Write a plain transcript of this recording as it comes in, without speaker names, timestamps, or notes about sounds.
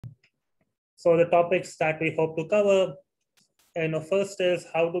So the topics that we hope to cover, first is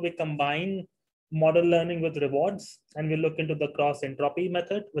how do we combine model learning with rewards? And we look into the cross entropy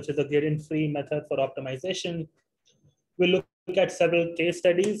method, which is a gradient-free method for optimization. We look at several case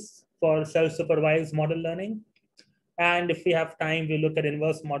studies for self-supervised model learning. And if we have time, we look at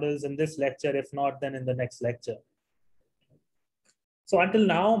inverse models in this lecture. If not, then in the next lecture. So until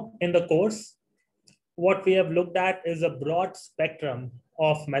now in the course, what we have looked at is a broad spectrum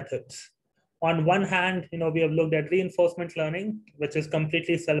of methods. On one hand, we have looked at reinforcement learning, which is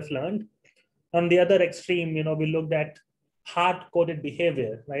completely self-learned. On the other extreme, we looked at hard-coded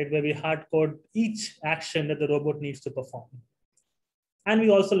behavior, right, where we hard-code each action that the robot needs to perform. And we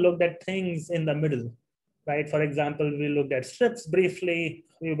also looked at things in the middle, right? For example, we looked at strips briefly.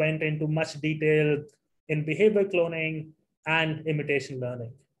 We went into much detail in behavior cloning and imitation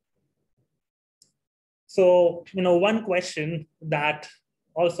learning. So, one question that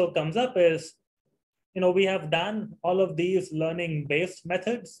also comes up is, we have done all of these learning-based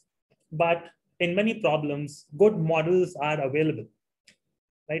methods, but in many problems, good models are available,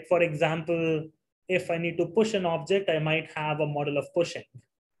 right? For example, if I need to push an object, I might have a model of pushing,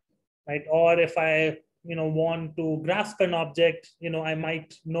 right? Or if I, want to grasp an object, I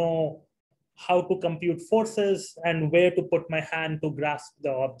might know how to compute forces and where to put my hand to grasp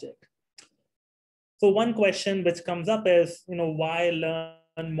the object. So one question which comes up is, why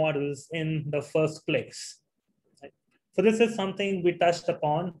learn models in the first place? Right? So this is something we touched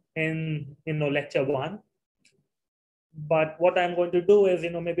upon in, lecture 1. But what I'm going to do is,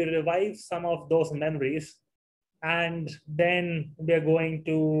 maybe revive some of those memories, and then we're going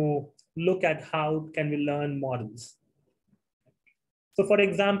to look at how can we learn models. So for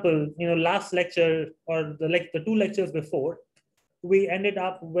example, last lecture or the 2 lectures before, we ended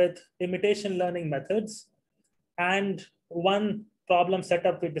up with imitation learning methods. And one problem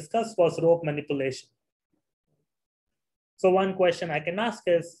setup we discussed was rope manipulation. So one question I can ask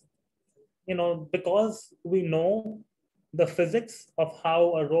is, because we know the physics of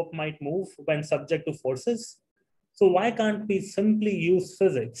how a rope might move when subject to forces, so why can't we simply use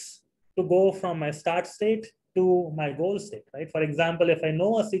physics to go from my start state to my goal state, right? For example, if I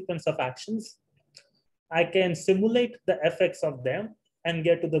know a sequence of actions, I can simulate the effects of them and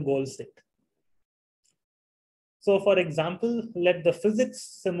get to the goal state. So for example, let the physics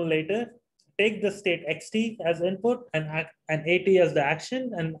simulator take the state xt as input and at as the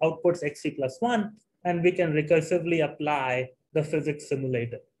action and outputs xt plus 1, and we can recursively apply the physics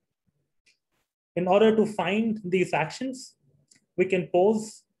simulator. In order to find these actions, we can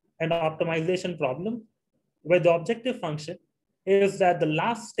pose an optimization problem where the objective function is that the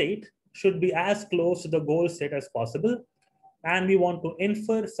last state should be as close to the goal state as possible. And we want to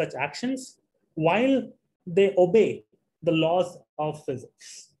infer such actions while they obey the laws of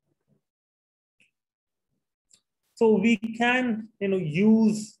physics. So we can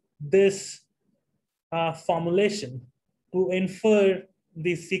use this formulation to infer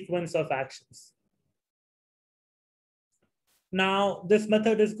the sequence of actions. Now, this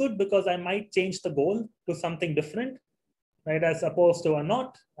method is good because I might change the goal to something different, right? As opposed to a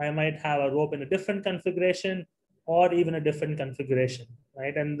knot, I might have a rope in a different configuration or even a different configuration,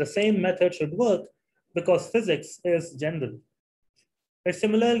 right? And the same method should work because physics is general. But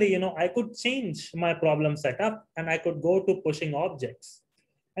similarly, I could change my problem setup and I could go to pushing objects.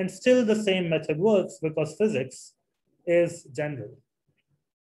 And still the same method works because physics is general.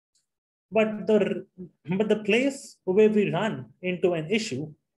 But the place where we run into an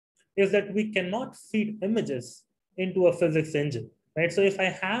issue is that we cannot feed images into a physics engine, right? So if I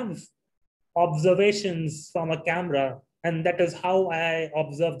have observations from a camera and that is how I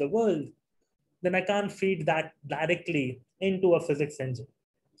observe the world, then I can't feed that directly into a physics engine.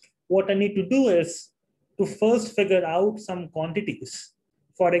 What I need to do is to first figure out some quantities.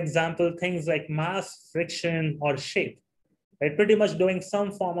 For example, things like mass, friction, or shape. Right? Pretty much doing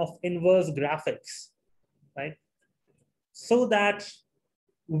some form of inverse graphics, right? So that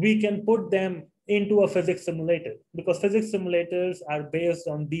we can put them into a physics simulator because physics simulators are based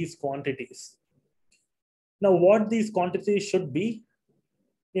on these quantities. Now, what these quantities should be,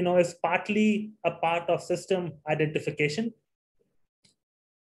 is partly a part of system identification.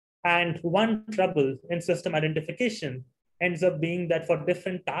 And one trouble in system identification ends up being that for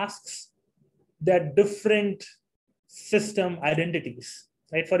different tasks, there are different system identities,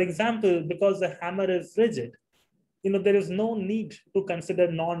 right? For example, because the hammer is rigid, there is no need to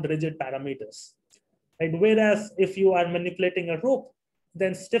consider non-rigid parameters, right? Whereas if you are manipulating a rope,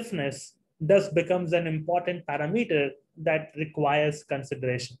 then stiffness thus becomes an important parameter that requires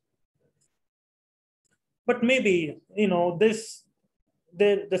consideration. But maybe, this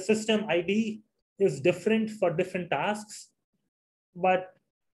the system ID is different for different tasks, but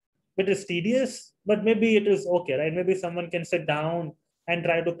it is tedious, but maybe it is okay, right? Maybe someone can sit down and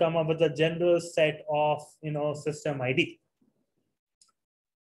try to come up with a general set of, system ID,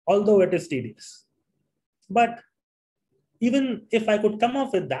 although it is tedious. But even if I could come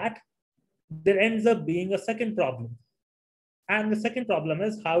up with that, there ends up being a second problem. And the second problem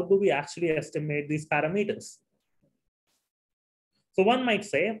is, how do we actually estimate these parameters? So one might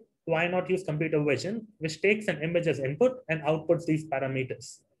say, why not use computer vision, which takes an image as input and outputs these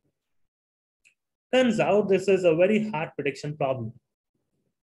parameters? Turns out this is a very hard prediction problem.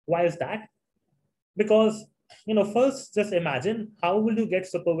 Why is that? Because, first just imagine, how will you get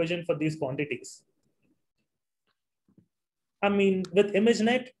supervision for these quantities? I mean, with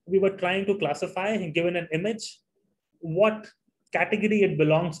ImageNet, we were trying to classify, given an image, what category it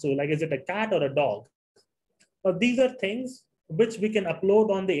belongs to. Like, is it a cat or a dog? Now, these are things which we can upload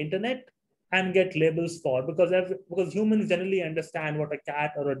on the internet and get labels for, because humans generally understand what a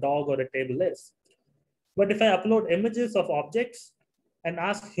cat or a dog or a table is. But if I upload images of objects and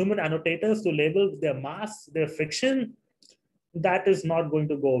ask human annotators to label their mass, their friction, that is not going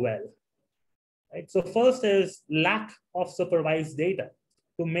to go well. Right? So first is lack of supervised data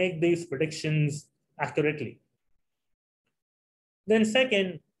to make these predictions accurately. Then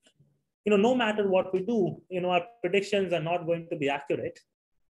second, no matter what we do, our predictions are not going to be accurate.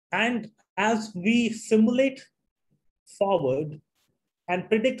 And as we simulate forward and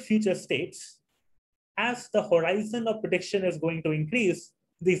predict future states, as the horizon of prediction is going to increase,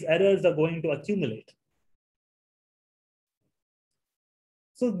 these errors are going to accumulate.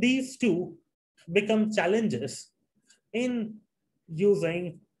 So these two become challenges in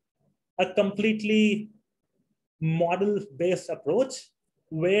using a completely model-based approach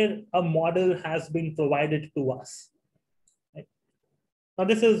where a model has been provided to us. Right? Now,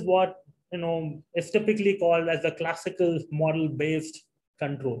 this is what is typically called as the classical model-based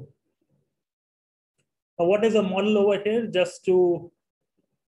control. Now, what is a model over here? Just to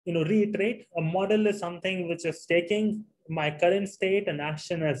reiterate, a model is something which is taking my current state and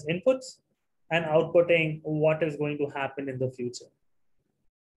action as inputs and outputting what is going to happen in the future.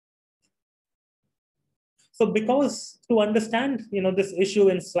 So because to understand this issue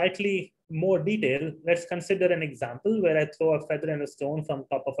in slightly more detail, let's consider an example where I throw a feather and a stone from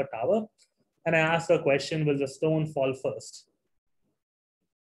top of a tower, and I ask a question, will the stone fall first?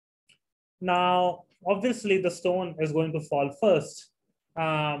 Now, obviously, the stone is going to fall first,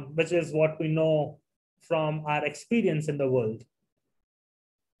 which is what we know from our experience in the world.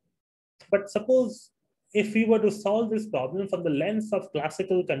 But suppose if we were to solve this problem from the lens of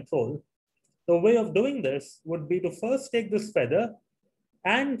classical control, the way of doing this would be to first take this feather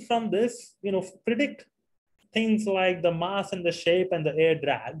and from this, predict things like the mass and the shape and the air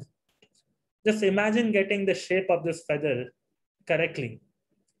drag. Just imagine getting the shape of this feather correctly.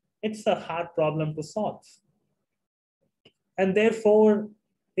 It's a hard problem to solve. And therefore,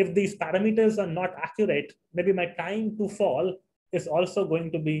 if these parameters are not accurate, maybe my time to fall is also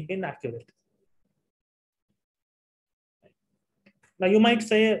going to be inaccurate. Now you might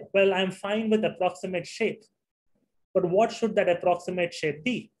say, well, I'm fine with approximate shape, but what should that approximate shape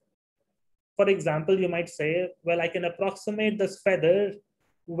be? For example, you might say, well, I can approximate this feather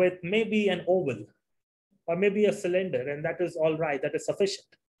with maybe an oval or maybe a cylinder, and that is all right, that is sufficient.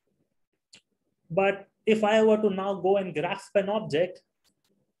 But if I were to now go and grasp an object,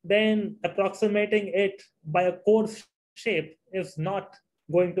 then approximating it by a coarse shape is not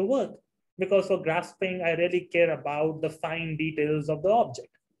going to work, because for grasping, I really care about the fine details of the object.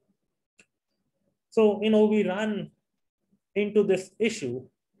 So, we run into this issue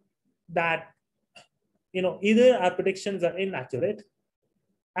that, either our predictions are inaccurate,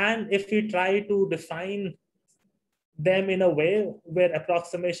 and if we try to define them in a way where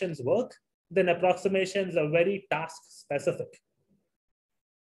approximations work, then approximations are very task specific.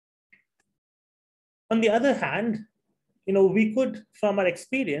 On the other hand, we could, from our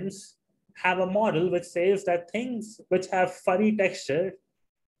experience, have a model which says that things which have furry texture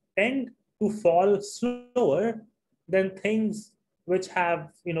tend to fall slower than things which have,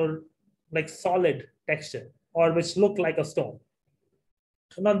 like solid texture or which look like a stone.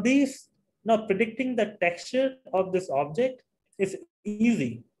 Now predicting the texture of this object is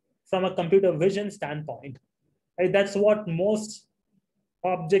easy from a computer vision standpoint. Right? That's what most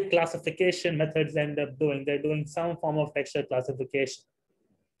object classification methods end up doing. They're doing some form of texture classification.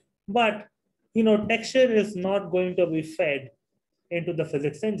 But texture is not going to be fed into the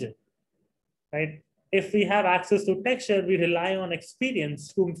physics engine, right? If we have access to texture, we rely on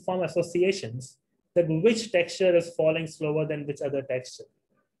experience to form associations. that which texture is falling slower than which other texture.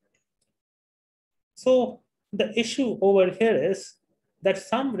 So the issue over here is that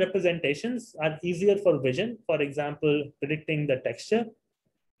some representations are easier for vision, for example, predicting the texture,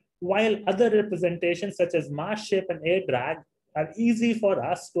 while other representations such as mass shape and air drag are easy for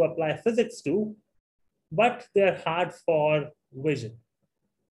us to apply physics to, but they're hard for vision.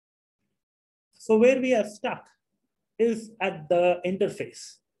 So where we are stuck is at the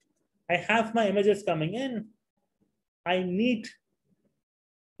interface. I have my images coming in. I need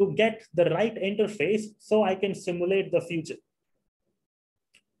to get the right interface so I can simulate the future.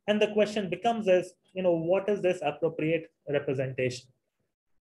 And the question becomes is, what is this appropriate representation?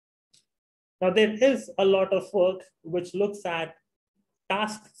 Now, there is a lot of work which looks at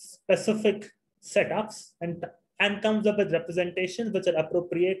task-specific setups and comes up with representations which are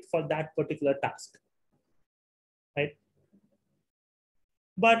appropriate for that particular task, right?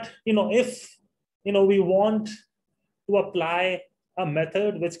 But if we want to apply a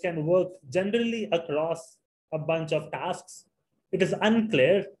method which can work generally across a bunch of tasks, it is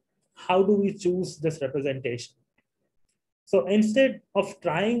unclear how do we choose this representation. So instead of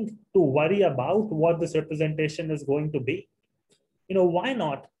trying to worry about what this representation is going to be, why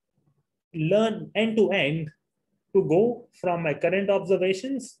not learn end to end to go from my current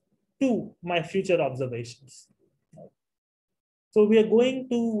observations to my future observations. So we are going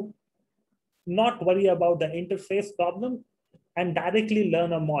to not worry about the interface problem and directly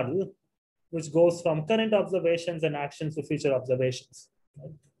learn a model which goes from current observations and actions to future observations.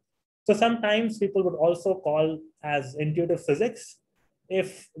 So sometimes people would also call as intuitive physics.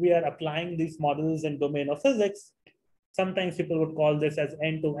 If we are applying these models in domain of physics, sometimes people would call this as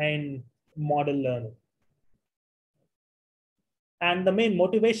end-to-end model learning. And the main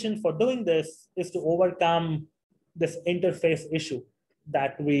motivation for doing this is to overcome this interface issue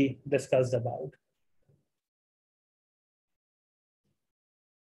that we discussed about.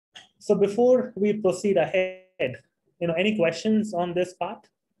 So before we proceed ahead, any questions on this part?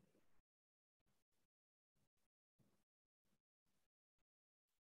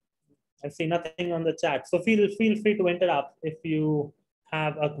 I see nothing on the chat. So feel free to interrupt if you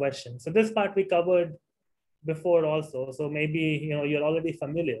have a question. So this part we covered before also. So maybe you're already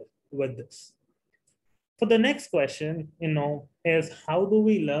familiar with this. For the next question, is how do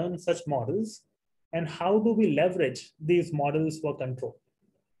we learn such models and how do we leverage these models for control?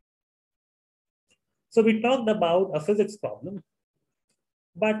 So we talked about a physics problem,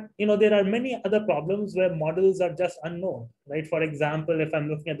 but there are many other problems where models are just unknown, right? For example, if I'm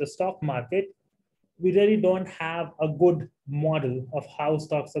looking at the stock market, we really don't have a good model of how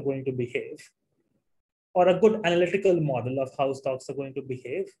stocks are going to behave, or a good analytical model of how stocks are going to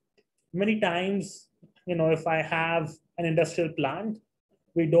behave. Many times, if I have an industrial plant,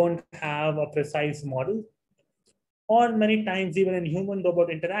 we don't have a precise model. Or many times, even in human robot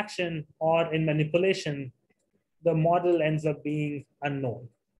interaction or in manipulation, the model ends up being unknown.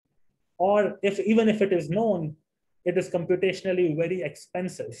 Or even if it is known, it is computationally very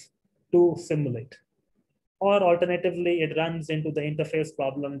expensive to simulate. Or alternatively, it runs into the interface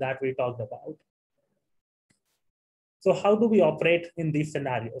problem that we talked about. So how do we operate in these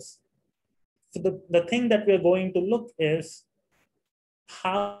scenarios? So the thing that we're going to look is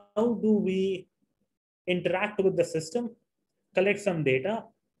how do we interact with the system, collect some data,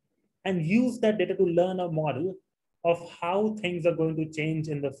 and use that data to learn a model of how things are going to change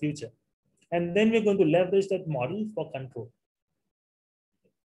in the future. And then we're going to leverage that model for control.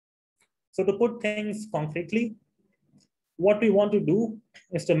 So to put things concretely, what we want to do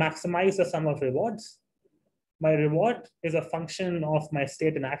is to maximize the sum of rewards. My reward is a function of my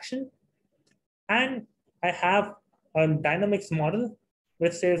state in action. And I have a dynamics model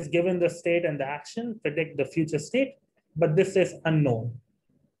which says, given the state and the action, predict the future state, but this is unknown.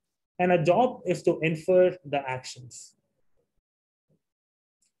 And a job is to infer the actions.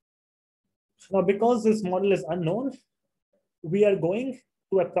 Now, because this model is unknown, we are going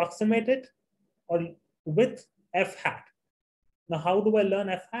to approximate it with f hat. Now, how do I learn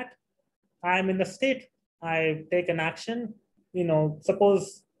f hat? I'm in a state. I take an action.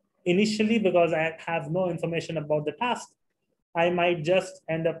 Suppose initially, because I have no information about the task, I might just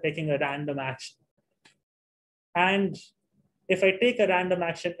end up taking a random action. And if I take a random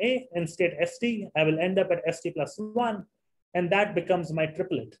action A in state st, I will end up at st plus 1, and that becomes my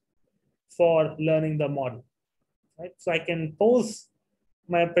triplet for learning the model. Right? So I can pose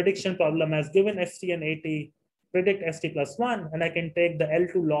my prediction problem as given st and at, predict st plus 1, and I can take the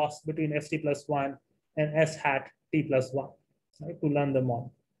L2 loss between st plus 1 and s hat t plus 1, right, to learn the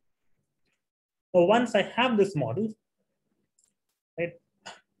model. So once I have this model, right,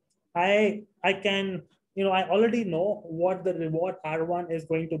 I can, I already know what the reward R1 is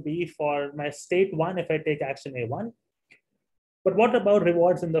going to be for my state one if I take action A1. But what about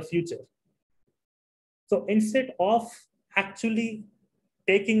rewards in the future? So instead of actually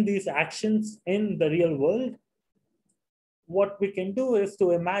taking these actions in the real world, what we can do is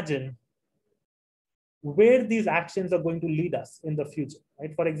to imagine where these actions are going to lead us in the future.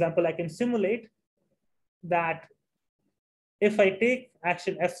 Right? For example, I can simulate that if I take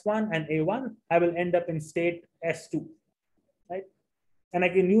action S1 and A1, I will end up in state S2, right? And I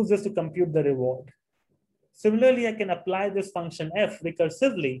can use this to compute the reward. Similarly, I can apply this function f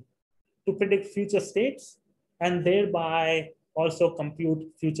recursively to predict future states and thereby also compute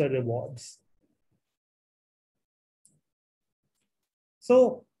future rewards.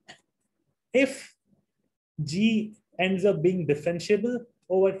 So if G ends up being differentiable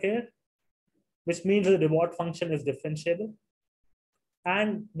over here, which means the reward function is differentiable,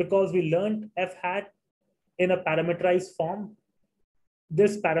 and because we learned f hat in a parameterized form,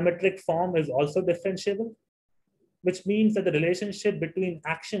 this parametric form is also differentiable, which means that the relationship between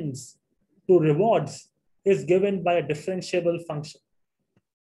actions to rewards is given by a differentiable function.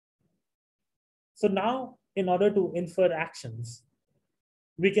 So now, in order to infer actions,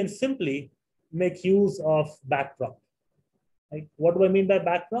 we can simply make use of backprop. Right? What do I mean by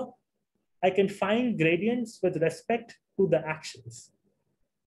backprop? I can find gradients with respect to the actions,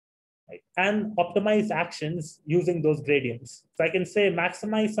 right? And optimize actions using those gradients. So I can say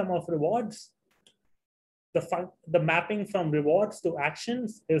maximize sum of rewards. The mapping from rewards to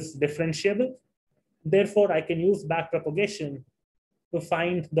actions is differentiable. Therefore, I can use backpropagation to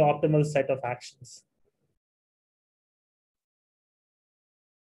find the optimal set of actions.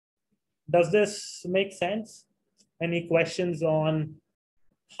 Does this make sense? Any questions on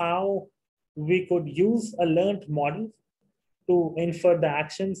how we could use a learned model to infer the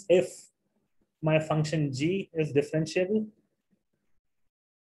actions if my function G is differentiable?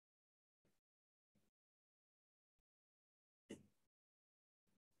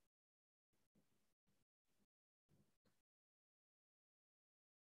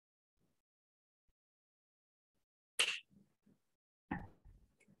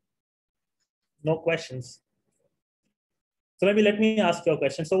 No questions. So maybe let me ask you a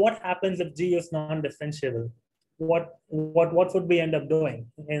question. So what happens if G is non-differentiable? What would we end up doing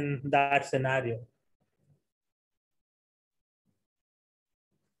in that scenario?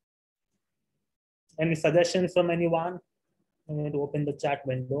 Any suggestions from anyone? I'm going to open the chat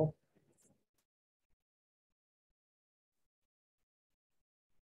window.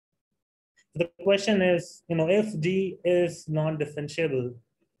 The question is, if G is non-differentiable,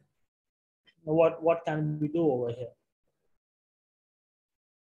 what can we do over here?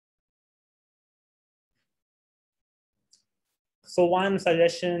 So one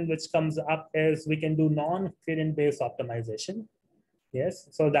suggestion which comes up is we can do non-gradient based optimization. Yes,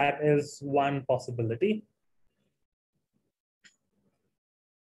 so that is one possibility.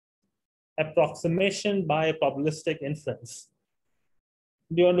 Approximation by probabilistic inference.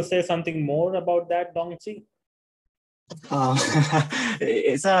 Do you want to say something more about that, Dongchi?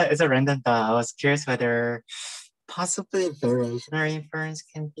 It's a random thought. I was curious whether possibly variational inference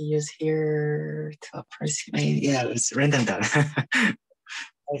can be used here to approximate. Yeah, it's random thought.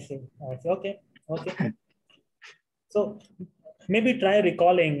 I see. Okay. So maybe try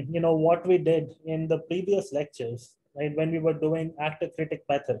recalling, what we did in the previous lectures, right? When we were doing actor critic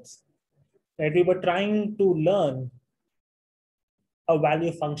methods, right? We were trying to learn a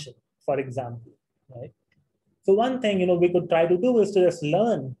value function, for example, right? So one thing, we could try to do is to just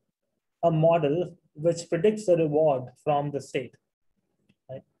learn a model which predicts the reward from the state,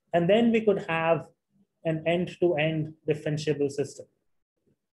 right? And then we could have an end-to-end differentiable system.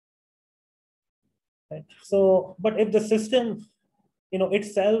 Right? So, but if the system,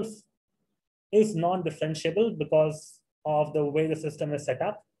 itself is non-differentiable because of the way the system is set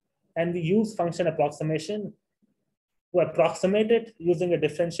up, and we use function approximation to approximate it using a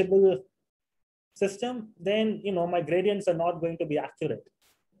differentiable system, then my gradients are not going to be accurate.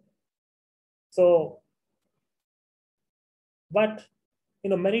 So, but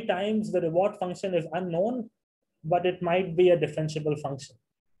many times the reward function is unknown, but it might be a differentiable function.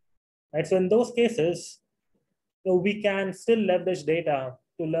 Right? So in those cases, we can still leverage data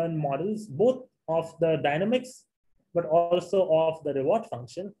to learn models, both of the dynamics, but also of the reward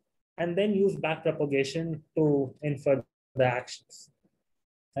function, and then use backpropagation to infer the actions.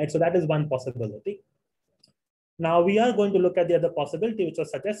 Right? So that is one possibility. Now we are going to look at the other possibility which was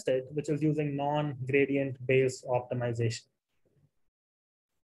suggested, which is using non-gradient based optimization.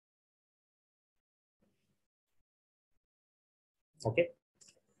 Okay.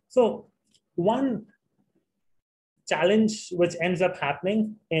 So one challenge which ends up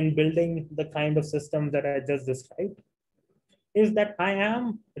happening in building the kind of system that I just described is that I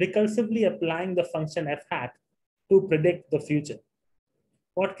am recursively applying the function f hat to predict the future.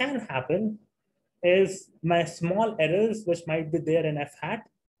 What can happen is my small errors, which might be there in f hat,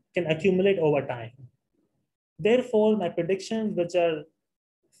 can accumulate over time. Therefore, my predictions, which are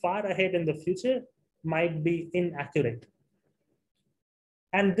far ahead in the future, might be inaccurate.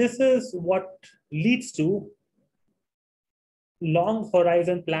 And this is what leads to long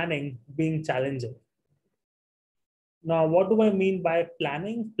horizon planning being challenging. Now, what do I mean by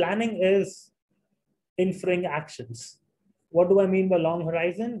planning? Planning is inferring actions. What do I mean by long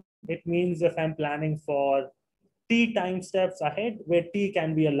horizon? It means if I'm planning for t time steps ahead, where t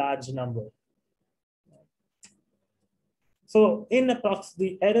can be a large number. So in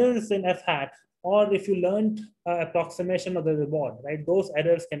the errors in f hat, or if you learned approximation of the reward, right, those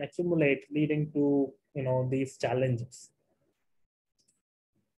errors can accumulate, leading to these challenges.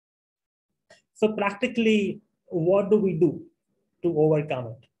 So practically, what do we do to overcome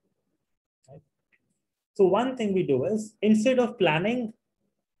it? Right? So one thing we do is, instead of planning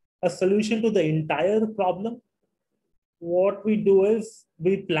a solution to the entire problem, what we do is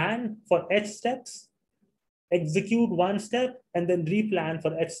we plan for h steps, execute one step, and then replan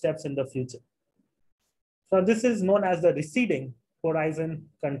for h steps in the future. So this is known as the receding horizon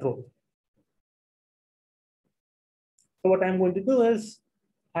control. So what I'm going to do is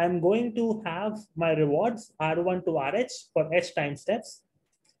I'm going to have my rewards R1 to RH for h time steps.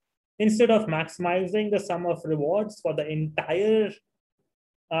 Instead of maximizing the sum of rewards for the entire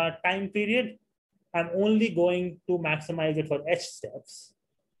time period, I'm only going to maximize it for h steps,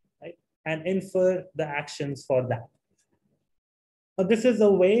 right? And infer the actions for that. Now, this is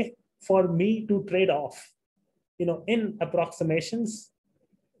a way for me to trade off, in approximations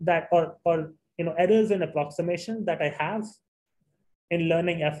that, or errors in approximation that I have in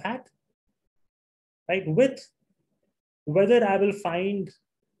learning f hat, right, with whether I will find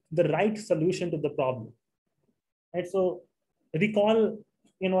the right solution to the problem. Right? So recall,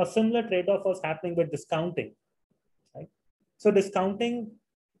 a similar trade-off was happening with discounting. Right? So discounting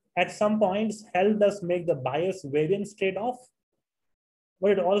at some points helped us make the bias variance trade-off,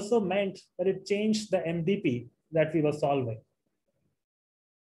 but it also meant that it changed the MDP that we were solving.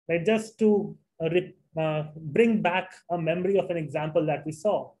 Right? Just to bring back a memory of an example that we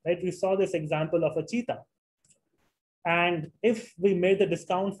saw. Right? We saw this example of a cheetah. And if we made the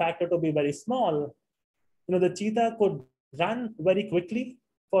discount factor to be very small, the cheetah could run very quickly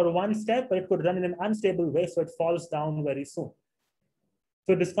for one step, but it could run in an unstable way, so it falls down very soon.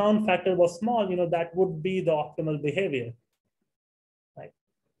 So discount factor was small, that would be the optimal behavior, right?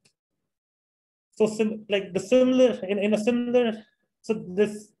 So like the similar, in a similar, so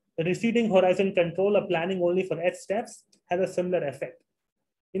this receding horizon control of planning only for h steps has a similar effect.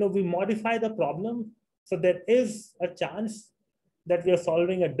 We modify the problem, so there is a chance that we are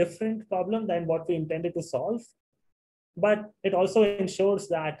solving a different problem than what we intended to solve. But it also ensures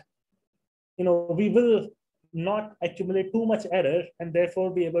that we will not accumulate too much error and therefore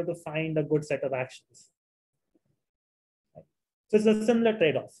be able to find a good set of actions. So it's a similar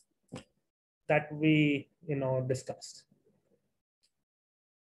trade-off that we discussed.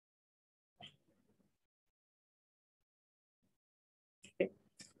 Okay.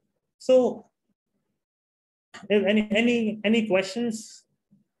 So any questions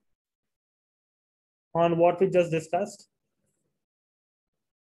on what we just discussed?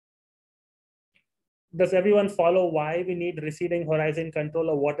 Does everyone follow why we need receding horizon control,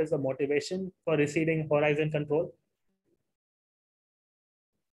 or what is the motivation for receding horizon control?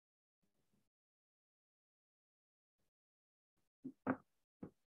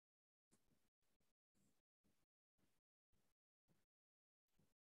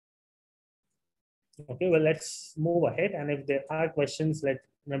 Okay, well, let's move ahead. And if there are questions, let's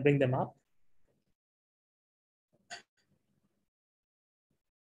bring them up.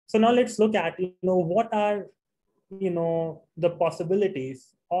 So now let's look at, what are, the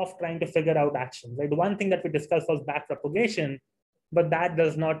possibilities of trying to figure out actions, right? The one thing that we discussed was backpropagation, but that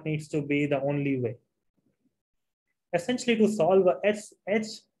does not need to be the only way. Essentially, to solve a h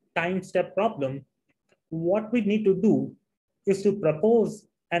time step problem, what we need to do is to propose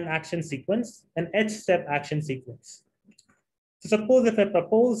an action sequence, an h step action sequence. So suppose if I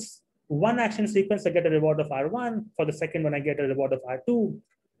propose one action sequence, I get a reward of R1. For the second one, I get a reward of R2.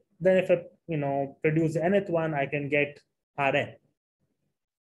 Then if I produce the nth one, I can get Rn.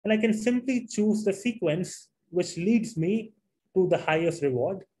 And I can simply choose the sequence which leads me to the highest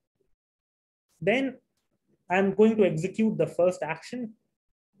reward. Then I'm going to execute the first action.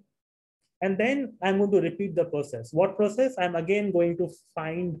 And then I'm going to repeat the process. What process? I'm again going to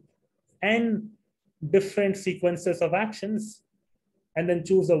find n different sequences of actions and then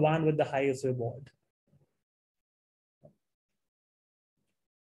choose the one with the highest reward.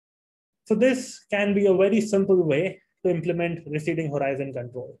 So this can be a very simple way to implement receding horizon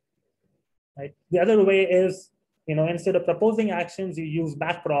control. Right? The other way is, instead of proposing actions, you use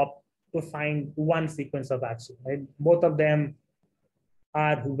backprop to find one sequence of action. Right? Both of them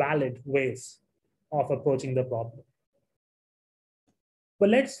are valid ways of approaching the problem. But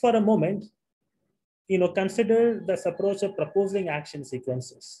let's for a moment, consider this approach of proposing action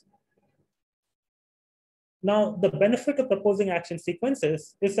sequences. Now, the benefit of proposing action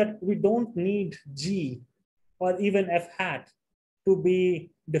sequences is that we don't need G or even F hat to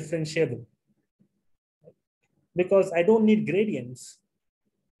be differentiable, because I don't need gradients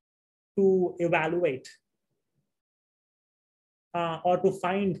to evaluate or to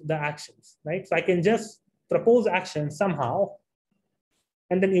find the actions, right? So I can just propose actions somehow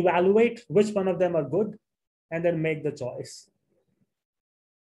and then evaluate which one of them are good and then make the choice.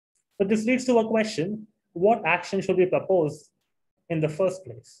 But this leads to a question: what action should we propose in the first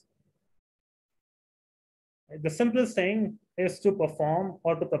place? The simplest thing is to perform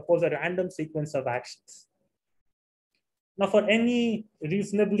or to propose a random sequence of actions. Now, for any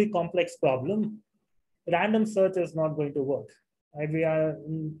reasonably complex problem, random search is not going to work. Right? We are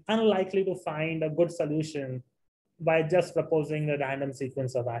unlikely to find a good solution by just proposing a random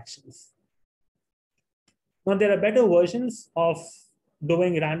sequence of actions. Now, there are better versions of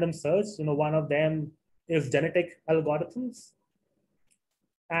doing random search. One of them is genetic algorithms.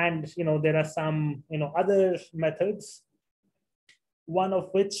 And there are some other methods, one of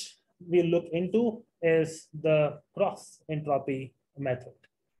which we look into is the cross entropy method.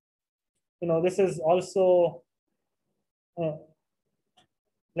 This is also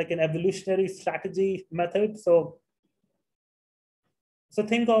like an evolutionary strategy method. So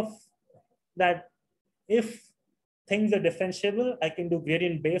think of that: if things are differentiable, I can do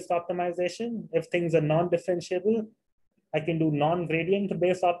gradient-based optimization. If things are non-differentiable, I can do non-gradient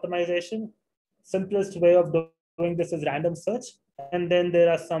based optimization. Simplest way of doing this is random search. And then there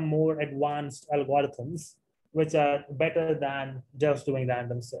are some more advanced algorithms which are better than just doing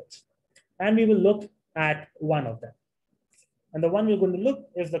random search. And we will look at one of them. And the one we're going to look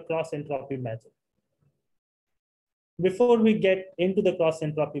is the cross entropy method. Before we get into the cross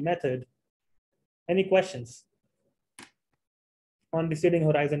entropy method, any questions on receding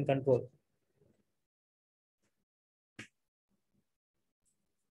horizon control?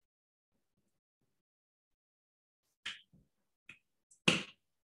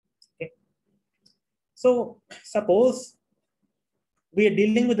 Okay. So suppose we are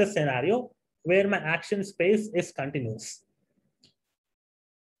dealing with a scenario where my action space is continuous.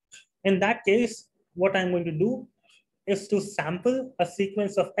 In that case, what I'm going to do is to sample a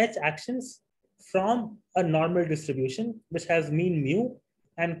sequence of H actions from a normal distribution, which has mean mu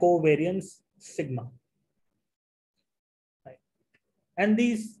and covariance sigma. Right. And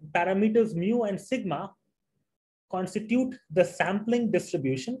these parameters mu and sigma constitute the sampling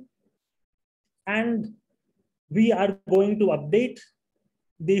distribution. And we are going to update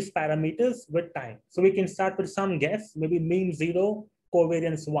these parameters with time. So we can start with some guess, maybe mean 0,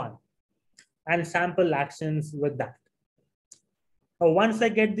 covariance 1, and sample actions with that. Now, once I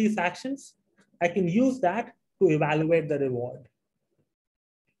get these actions, I can use that to evaluate the reward.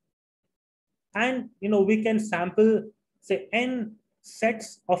 And we can sample, say, n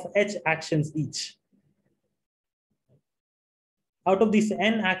sets of H actions each. Out of these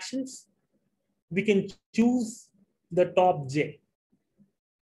n actions, we can choose the top j.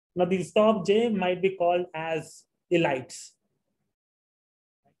 Now, these top j might be called as elites.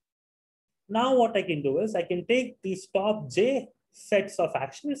 Now, what I can do is I can take these top j sets of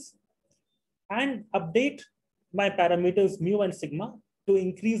actions and update my parameters mu and sigma to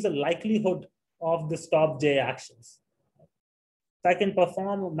increase the likelihood of the top j actions. So I can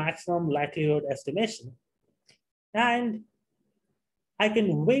perform maximum likelihood estimation, and I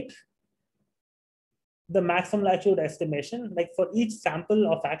can weight the maximum likelihood estimation. Like for each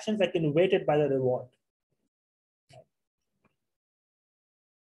sample of actions, I can weight it by the reward.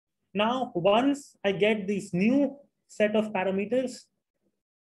 Now, once I get this new set of parameters,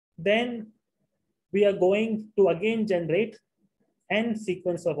 then we are going to again generate n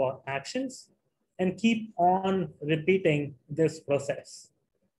sequence of actions and keep on repeating this process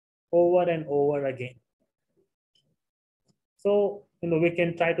over and over again. So, we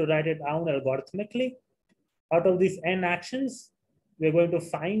can try to write it down algorithmically. Out of these n actions, we're going to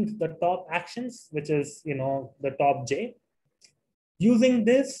find the top actions, which is, the top j. Using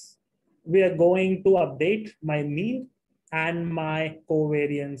this, we are going to update my mean and my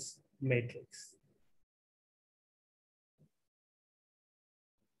covariance matrix.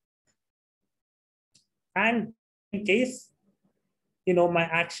 And in case, my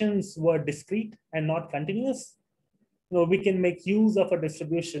actions were discrete and not continuous, we can make use of a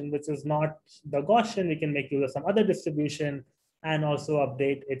distribution which is not the Gaussian. We can make use of some other distribution and also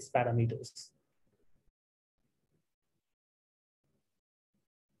update its parameters.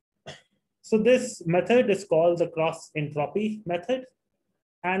 So this method is called the cross entropy method,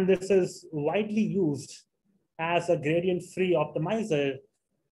 and this is widely used as a gradient-free optimizer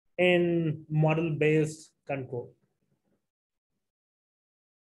in model-based control.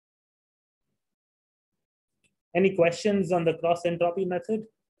 Any questions on the cross entropy method?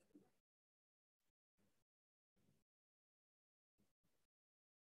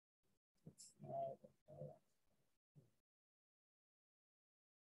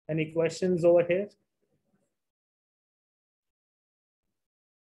 Any questions over here?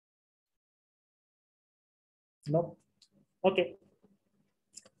 No? Okay.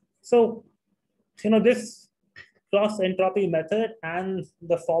 So, this cross entropy method and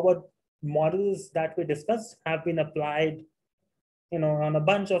the forward models that we discussed have been applied, on a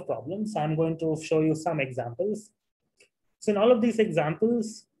bunch of problems. I'm going to show you some examples. So in all of these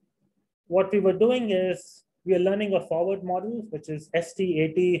examples, what we were doing is we are learning a forward model, which is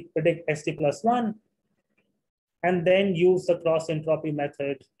ST80 predict ST plus 1, and then use the cross entropy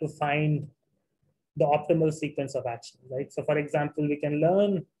method to find the optimal sequence of action, right? So for example, we can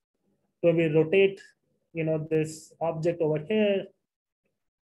learn when we rotate, this object over here,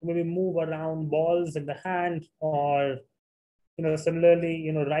 maybe move around balls in the hand, or, similarly,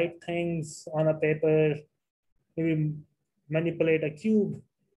 write things on a paper, maybe manipulate a cube,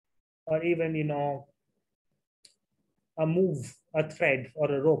 or even, move a thread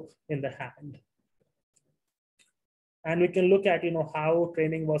or a rope in the hand. And we can look at, how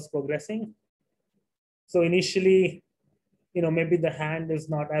training was progressing. So initially, maybe the hand is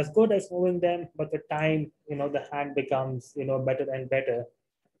not as good as moving them, but the time, the hand becomes, better and better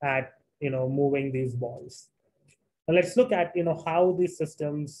at, moving these balls. Now let's look at, how these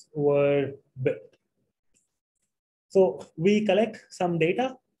systems were built. So we collect some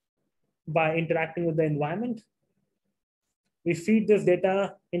data by interacting with the environment. We feed this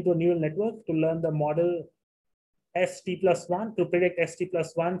data into a neural network to learn the model ST plus 1 to predict ST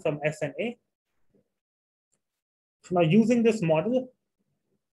plus 1 from S and A. Now, using this model,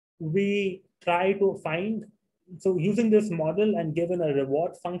 we try to find, so using this model and given a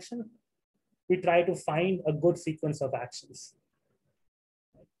reward function, we try to find a good sequence of actions.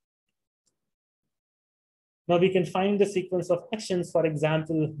 Now, we can find the sequence of actions, for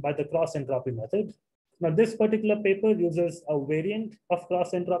example, by the cross entropy method. Now, this particular paper uses a variant of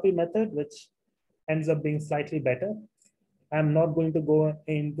cross entropy method, which ends up being slightly better. I'm not going to go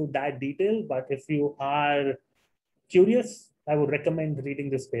into that detail, but if you are curious, I would recommend reading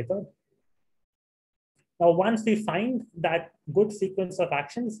this paper. Now, once we find that good sequence of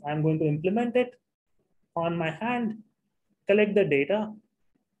actions, I'm going to implement it on my hand, collect the data,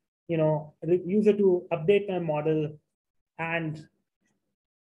 use it to update my model, and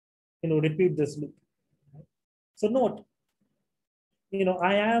repeat this loop. So note,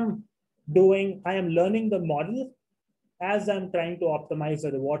 I am learning the model as I'm trying to optimize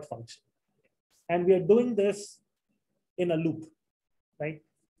the reward function. And we are doing this in a loop, right?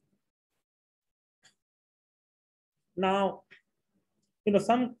 Now,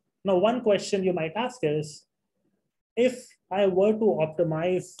 one question you might ask is, if I were to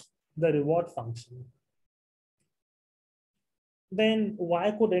optimize the reward function, then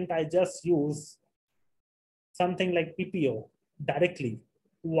why couldn't I just use something like PPO directly?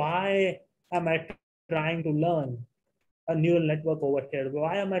 Why am I trying to learn a neural network over here?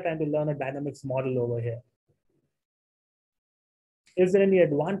 Why am I trying to learn a dynamics model over here? Is there any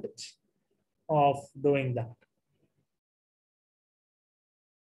advantage of doing that?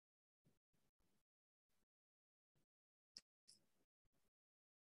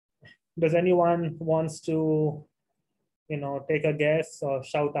 Does anyone wants to, take a guess or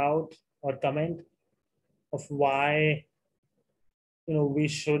shout out or comment of why, we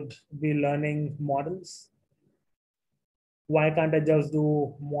should be learning models? Why can't I just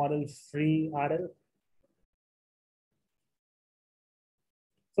do model-free RL?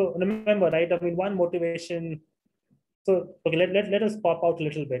 So remember, right? I mean, one motivation. So okay, let us pop out a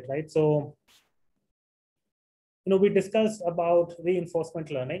little bit, right? So, we discussed about reinforcement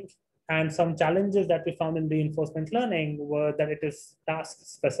learning, and some challenges that we found in reinforcement learning were that it is task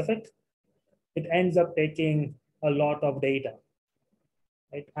specific. It ends up taking a lot of data.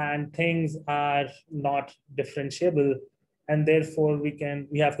 right? And things are not differentiable, and therefore we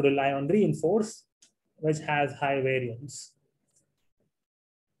have to rely on reinforce, which has high variance.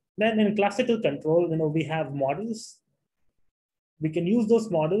 Then in classical control, we have models. We can use those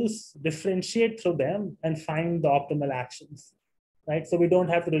models, differentiate through them, and find the optimal actions, right? So we don't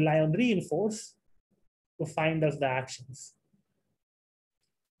have to rely on reinforce to find us the actions.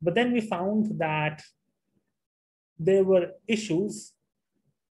 But then we found that there were issues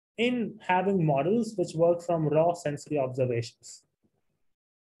in having models which work from raw sensory observations.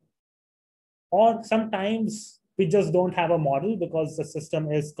 Or sometimes we just don't have a model because the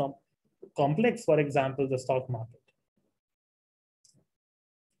system is complex, for example, the stock market.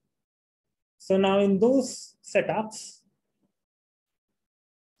 So now in those setups,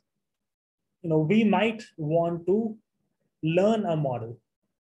 we might want to learn a model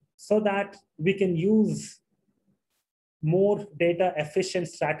so that we can use more data efficient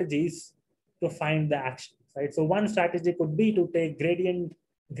strategies to find the actions, right? So one strategy could be to take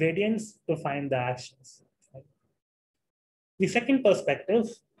gradients to find the actions. Right? The second perspective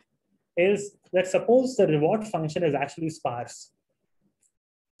is that suppose the reward function is actually sparse.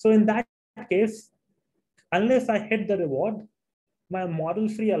 So in that case, unless I hit the reward, my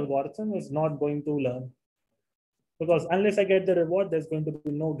model-free algorithm is not going to learn. Because unless I get the reward, there's going to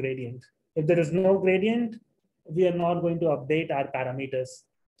be no gradient. If there is no gradient, we are not going to update our parameters.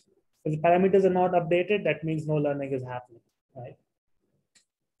 If the parameters are not updated, that means no learning is happening, right?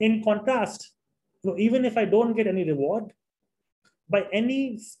 In contrast, even if I don't get any reward, by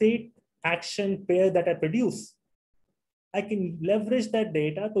any state action pair that I produce, I can leverage that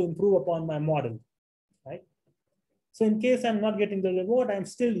data to improve upon my model, right? So in case I'm not getting the reward, I'm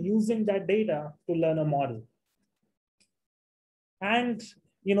still using that data to learn a model. And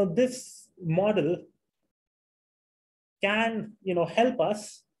this model can help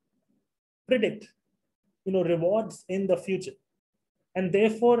us predict rewards in the future, and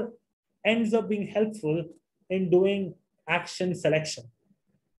therefore ends up being helpful in doing action selection,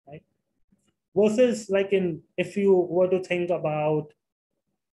 right? Versus like if you were to think about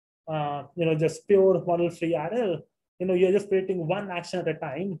just pure model free RL, you're just predicting one action at a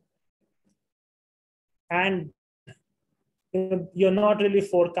time, and you're not really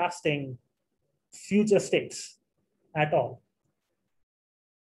forecasting future states at all.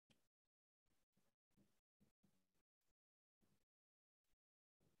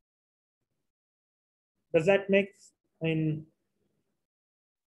 Does that make, I mean,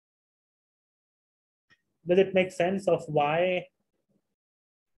 does it make sense of why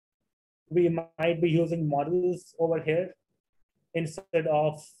we might be using models over here instead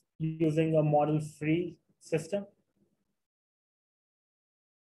of using a model-free system?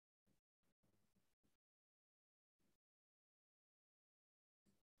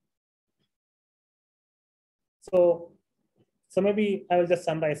 So maybe I will just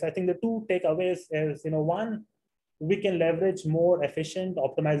summarize. I think the two takeaways is, one, we can leverage more efficient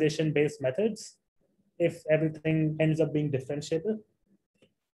optimization-based methods if everything ends up being differentiable.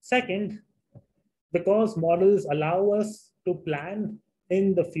 Second, because models allow us to plan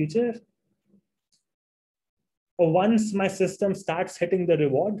in the future, once my system starts hitting the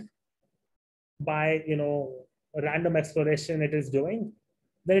reward by random exploration it is doing,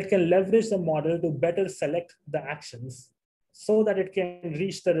 then it can leverage the model to better select the actions so that it can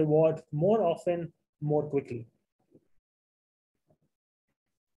reach the reward more often, more quickly.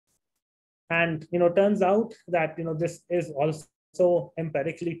 And turns out that this is also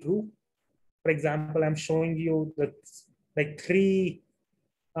empirically true. For example, I'm showing you the like three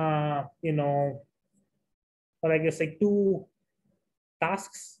or I guess like two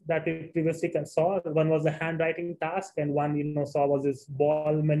tasks that we previously saw. One was a handwriting task, and one saw was this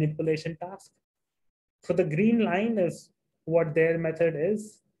ball manipulation task. So the green line is what their method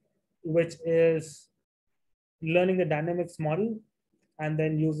is, which is learning the dynamics model and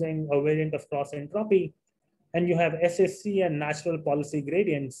then using a variant of cross entropy. And you have SSC and natural policy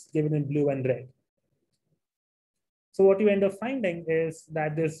gradients given in blue and red. So what you end up finding is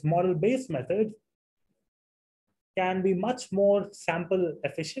that this model-based method can be much more sample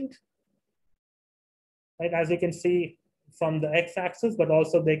efficient, right? As you can see from the x-axis, but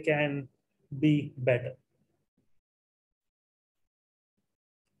also they can be better.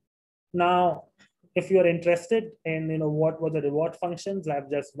 Now, if you're interested in what were the reward functions, I've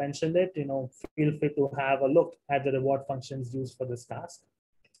just mentioned it. Feel free to have a look at the reward functions used for this task.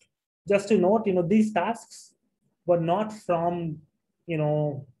 Just to note, these tasks were not from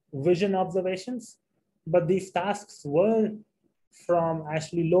vision observations, but these tasks were from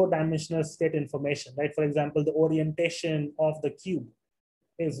actually low dimensional state information, right? For example, the orientation of the cube,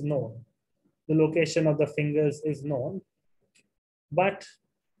 is known. The location of the fingers is known, but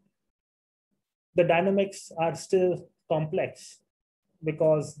the dynamics are still complex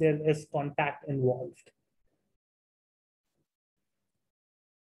because there is contact involved.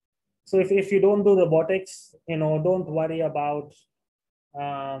 So if you don't do robotics, don't worry about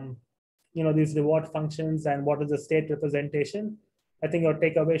these reward functions and what is the state representation. I think your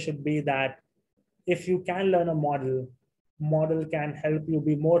takeaway should be that if you can learn a model can help you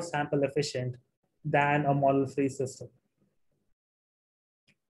be more sample efficient than a model-free system.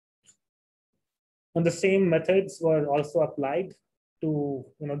 And the same methods were also applied to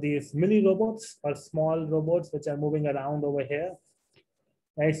these mini robots or small robots which are moving around over here.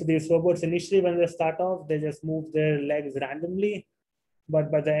 Right, so these robots initially when they start off, they just move their legs randomly, but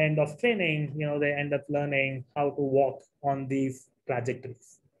by the end of training, they end up learning how to walk on these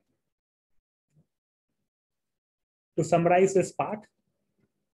trajectories. To summarize this part,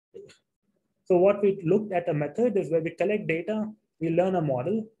 so what we looked at a method is where we collect data, we learn a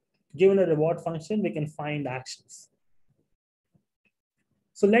model, given a reward function, we can find actions.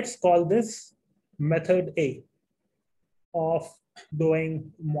 So let's call this method A of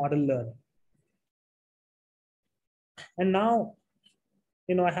doing model learning. And now,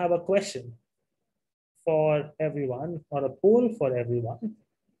 I have a question for everyone, or a poll for everyone.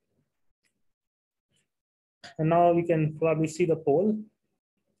 And now we can probably see the poll.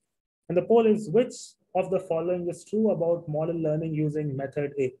 And the poll is, which of the following is true about model learning using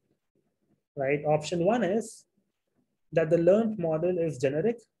method A? Right? Option 1 is that the learned model is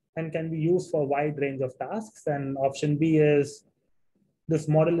generic and can be used for a wide range of tasks. And option B is this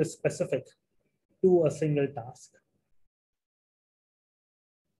model is specific to a single task.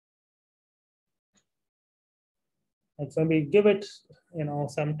 And so we give it,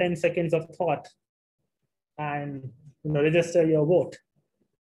 some 10 seconds of thought and register your vote.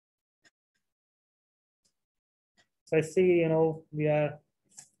 So I see, we are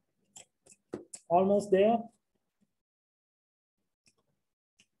almost there.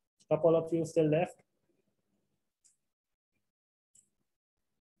 A couple of you still left.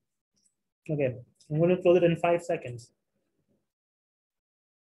 Okay, I'm going to close it in 5 seconds.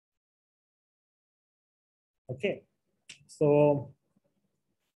 Okay, so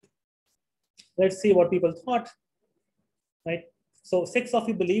let's see what people thought, right? So 6 of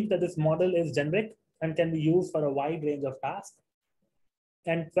you believe that this model is generic and can be used for a wide range of tasks.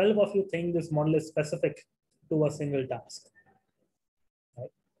 And 12 of you think this model is specific to a single task.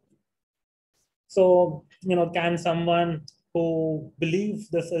 Right? So, can someone who believes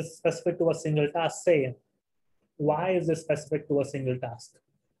this is specific to a single task say, why is this specific to a single task?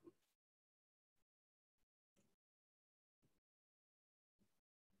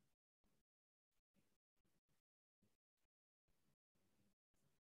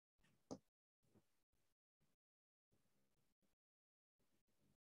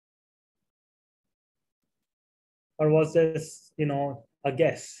 Or was this, a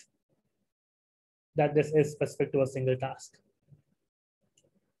guess that this is specific to a single task?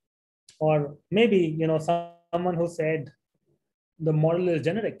 Or maybe, someone who said the model is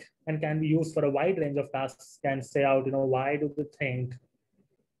generic and can be used for a wide range of tasks can say out, why do they think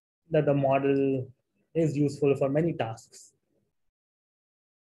that the model is useful for many tasks?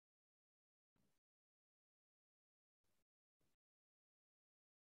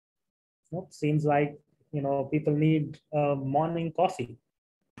 Nope, seems like, people need a morning coffee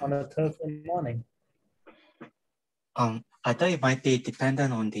on a Thursday morning. I thought it might be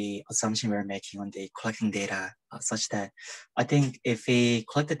dependent on the assumption we're making on the collecting data, such that I think if we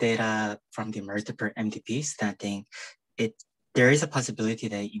collect the data from the multiple MDPs, then I think there is a possibility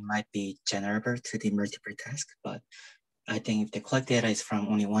that it might be generable to the multiple task. But I think if the collect data is from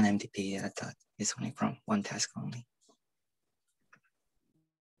only one MDP, I thought it's only from one task only.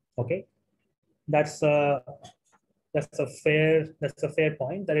 Okay, that's a fair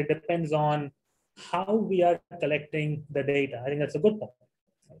point, that it depends on how we are collecting the data. I think that's a good point.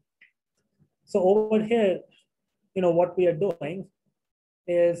 So over here, what we are doing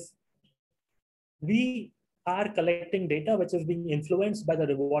is we are collecting data which is being influenced by the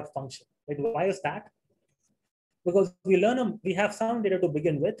reward function. Like, why is that? Because we have some data to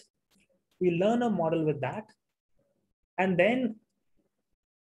begin with. We learn a model with that, and then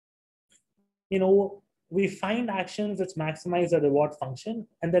we find actions which maximize the reward function,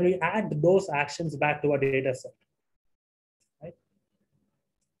 and then we add those actions back to our data set. Right?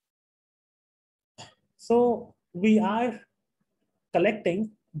 So we are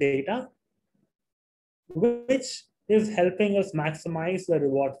collecting data which is helping us maximize the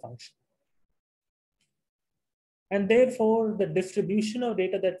reward function. And therefore, the distribution of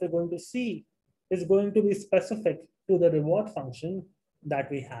data that we're going to see is going to be specific to the reward function that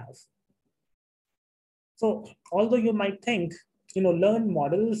we have. So although you might think, learned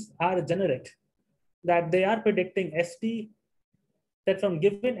models are generic, that they are predicting ST, that from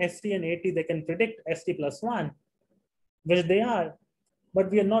given ST and AT, they can predict ST plus 1, which they are,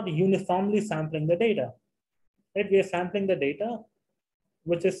 but we are not uniformly sampling the data. Right? We are sampling the data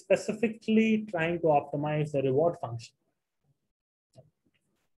which is specifically trying to optimize the reward function.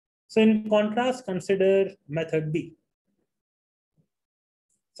 So in contrast, consider method B.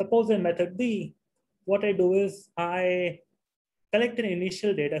 Suppose in method B, what I do is I collect an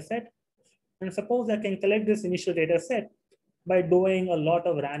initial data set. And suppose I can collect this initial data set by doing a lot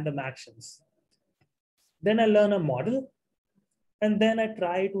of random actions. Then I learn a model, and then I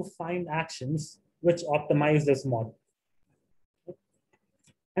try to find actions which optimize this model.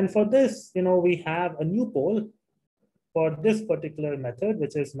 And for this, we have a new poll for this particular method,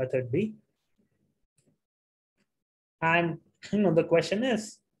 which is method B. And the question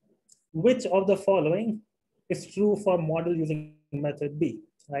is, which of the following is true for model using method B,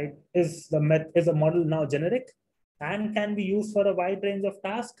 right? Is the model now generic and can be used for a wide range of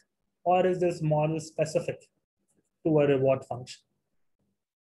tasks, or is this model specific to a reward function?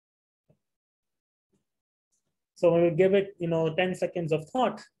 So when we give it, 10 seconds of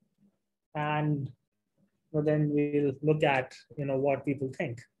thought, and then we'll look at, what people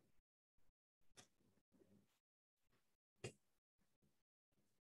think.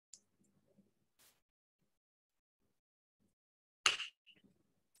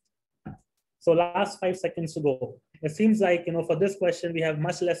 So last 5 seconds to go. It seems like, for this question, we have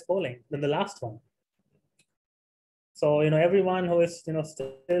much less polling than the last one. So, everyone who is,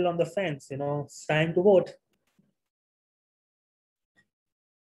 still on the fence, it's time to vote.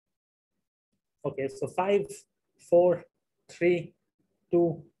 Okay, so 5, 4, 3,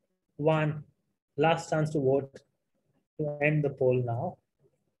 2, 1. Last chance to vote to end the poll now.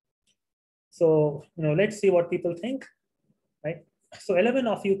 So, let's see what people think, right? So 11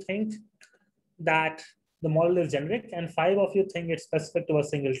 of you think that the model is generic, and 5 of you think it's specific to a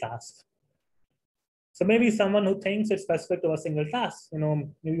single task. So maybe someone who thinks it's specific to a single task, maybe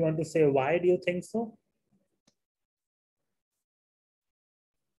you want to say, why do you think so?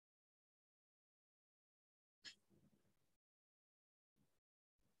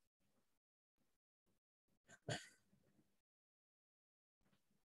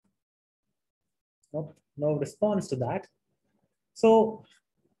 Nope, no response to that. So,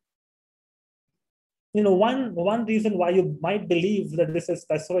 one reason why you might believe that this is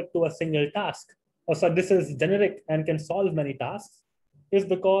specific to a single task, or so this is generic and can solve many tasks, is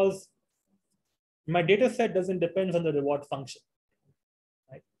because my data set doesn't depend on the reward function,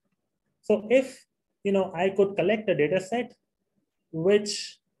 right? So if, I could collect a data set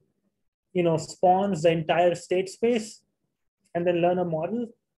which, spawns the entire state space and then learn a model,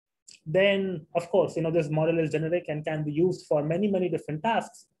 then of course, this model is generic and can be used for many, many different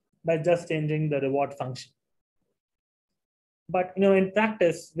tasks by just changing the reward function. But, in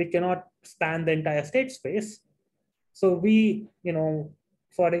practice, we cannot span the entire state space. So we,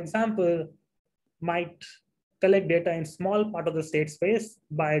 for example, might collect data in small part of the state space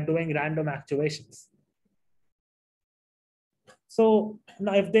by doing random actuations. So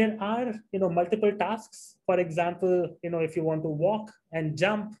now if there are, multiple tasks, for example, if you want to walk and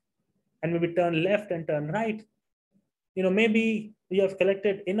jump and maybe turn left and turn right, maybe you have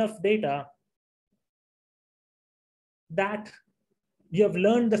collected enough data that you have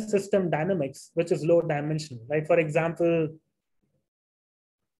learned the system dynamics, which is low dimensional, right? For example,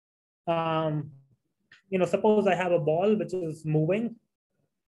 suppose I have a ball which is moving,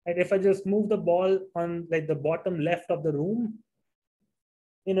 and if I just move the ball on like the bottom left of the room,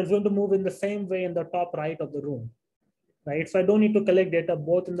 it's going to move in the same way in the top right of the room, right? So I don't need to collect data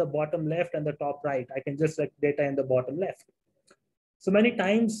both in the bottom left and the top right. I can just collect data in the bottom left. So many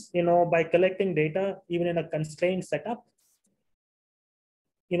times, by collecting data, even in a constrained setup,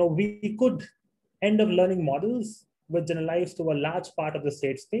 we could end up learning models which generalize to a large part of the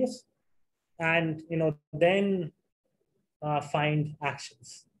state space, and then find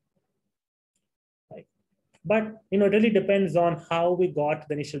actions. Right? But it really depends on how we got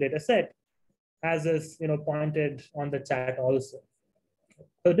the initial data set, as is pointed on the chat also.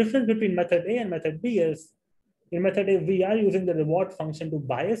 The difference between method A and method B is, in method A, we are using the reward function to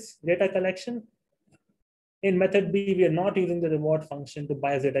bias data collection. In method B, we are not using the reward function to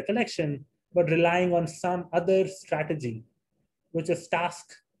bias data collection, but relying on some other strategy, which is task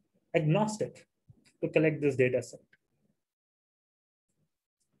agnostic, to collect this data set.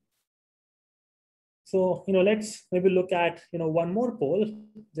 So, let's maybe look at, one more poll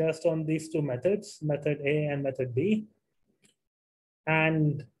just on these two methods, method A and method B.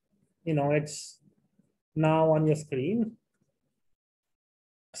 And, it's now on your screen.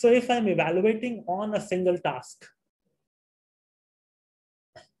 So if I'm evaluating on a single task,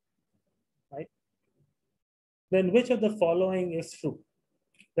 right, then which of the following is true?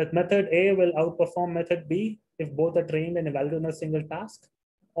 That method A will outperform method B if both are trained and evaluated on a single task,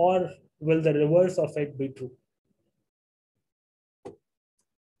 or will the reverse of it be true?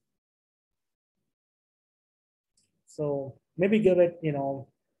 So maybe give it,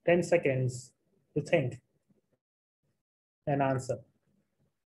 10 seconds to think and answer.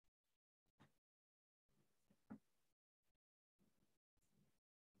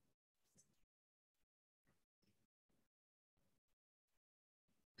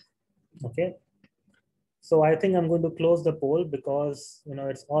 Okay. So I think I'm going to close the poll because,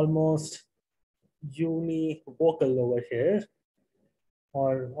 it's almost univocal over here,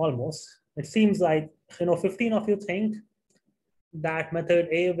 or almost. It seems like, 15 of you think that method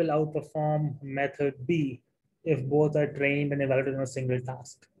A will outperform method B if both are trained and evaluated on a single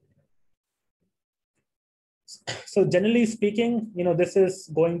task. So generally speaking, this is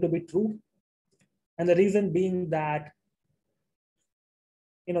going to be true. And the reason being that,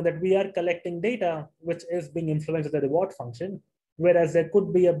 that we are collecting data which is being influenced by the reward function, whereas there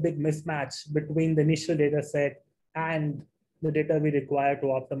could be a big mismatch between the initial data set and the data we require to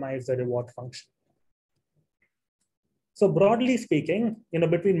optimize the reward function. So broadly speaking,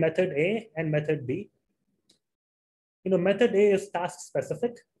 between method A and method B, method A is task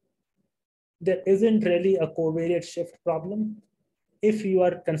specific. There isn't really a covariate shift problem if you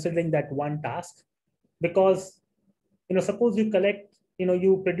are considering that one task, because, suppose you collect,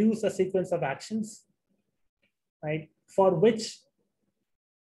 you produce a sequence of actions, right, for which,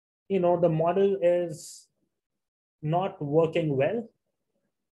 the model is not working well,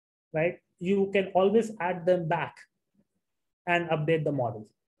 right? You can always add them back and update the model,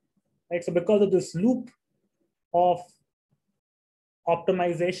 right? So because of this loop of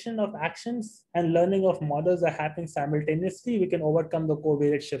optimization of actions and learning of models are happening simultaneously, we can overcome the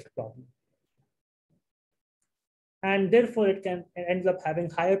covariate shift problem. And therefore, it ends up having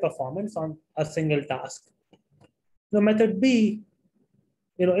higher performance on a single task. The method B,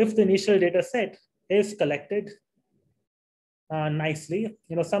 if the initial data set is collected nicely,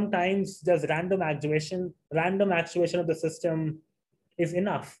 sometimes just random actuation of the system is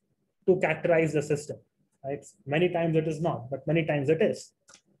enough to characterize the system, right? Many times it is not, but many times it is,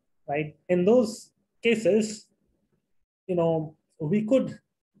 right? In those cases, we could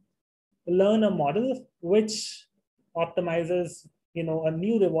learn a model which optimizes, a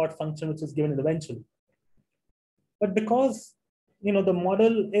new reward function which is given eventually. But because, the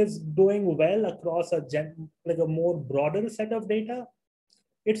model is doing well across a more broader set of data,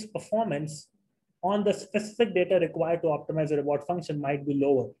 its performance on the specific data required to optimize the reward function might be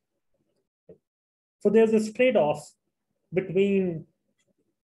lower. So there's this trade-off between,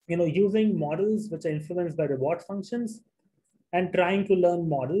 using models which are influenced by reward functions and trying to learn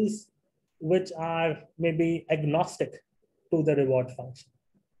models which are maybe agnostic to the reward function.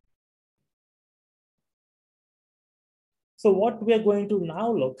 So what we're going to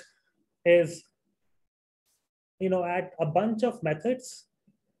now look is, at a bunch of methods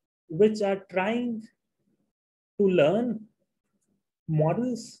which are trying to learn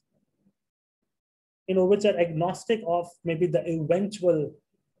models, which are agnostic of maybe the eventual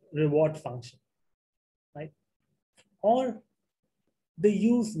reward function, right? Or they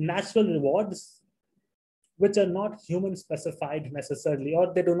use natural rewards which are not human specified necessarily,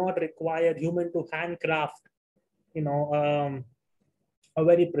 or they do not require human to handcraft, a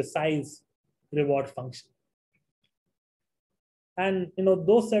very precise reward function. And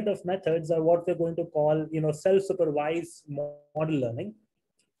those set of methods are what we're going to call self-supervised model learning.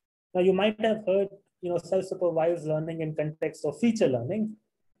 Now you might have heard self-supervised learning in context of feature learning.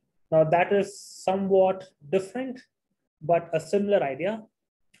 Now that is somewhat different, but a similar idea,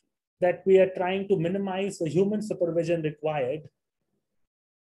 that we are trying to minimize the human supervision required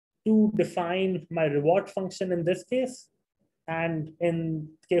to define my reward function in this case. And in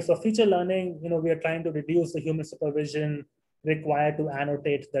case of feature learning, we are trying to reduce the human supervision required to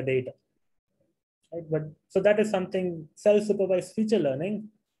annotate the data. Right? But so that is something, self-supervised feature learning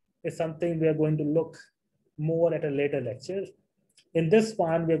is something we are going to look more at a later lecture. In this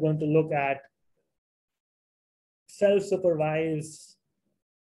one, we're going to look at self-supervised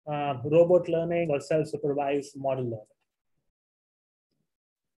robot learning or self-supervised model learning.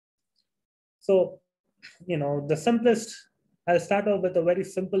 So, the simplest I'll start off with a very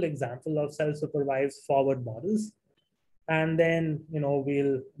simple example of self-supervised forward models, and then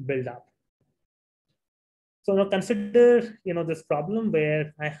we'll build up. So now consider this problem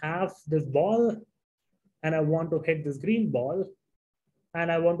where I have this ball and I want to hit this green ball,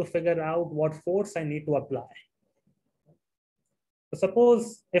 and I want to figure out what force I need to apply. So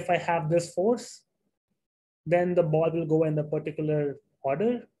suppose if I have this force, then the ball will go in the particular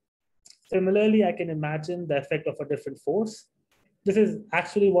order. Similarly, I can imagine the effect of a different force. This is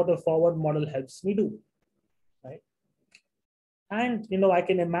actually what a forward model helps me do, right? And I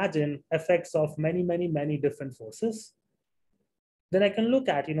can imagine effects of many different forces. Then I can look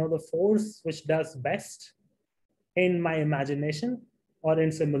at the force which does best in my imagination or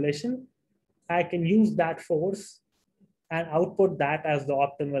in simulation. I can use that force and output that as the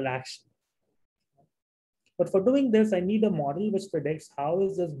optimal action. But for doing this, I need a model which predicts how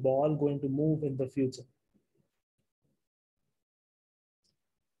is this ball going to move in the future.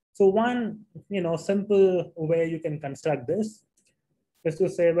 So one simple way you can construct this is to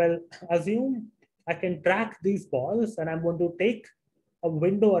say, well, assume I can track these balls and I'm going to take a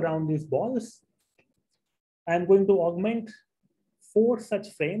window around these balls. I'm going to augment 4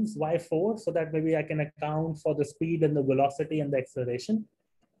 such frames, y4, so that maybe I can account for the speed and the velocity and the acceleration.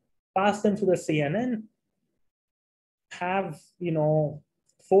 Pass them to the CNN, have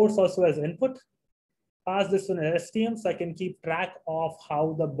force also as input, pass this to an LSTM so I can keep track of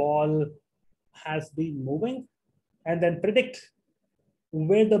how the ball has been moving, and then predict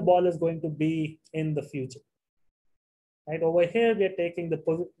where the ball is going to be in the future. Right over here, we are taking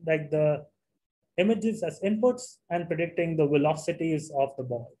the images as inputs and predicting the velocities of the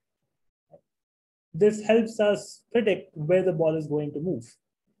ball. This helps us predict where the ball is going to move.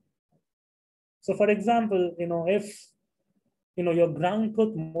 So for example, if your ground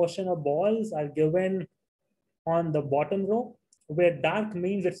truth motion of balls are given on the bottom row, where dark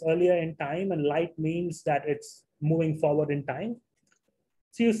means it's earlier in time and light means that it's moving forward in time.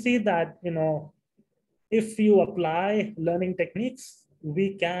 So you see that, if you apply learning techniques,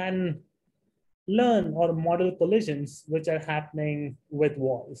 we can learn or model collisions which are happening with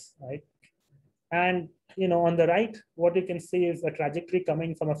walls, right? And on the right, what you can see is a trajectory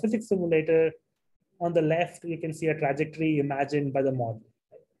coming from a physics simulator. On the left, you can see a trajectory imagined by the model.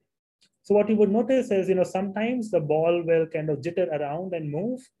 So what you would notice is, sometimes the ball will kind of jitter around and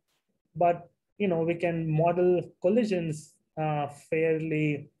move, but we can model collisions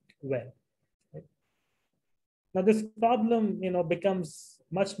fairly well. Right? Now this problem, becomes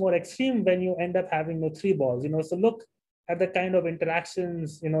much more extreme when you end up having 3 balls. So look at the kind of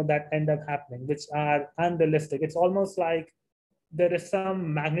interactions that end up happening, which are unrealistic. It's almost like there is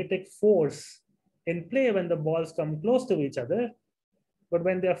some magnetic force in play when the balls come close to each other, but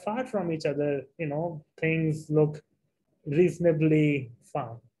when they're far from each other, things look reasonably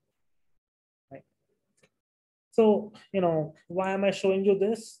fun. Right? So, why am I showing you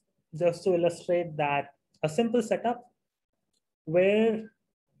this? Just to illustrate that a simple setup where,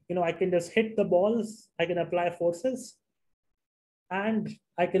 I can just hit the balls, I can apply forces, and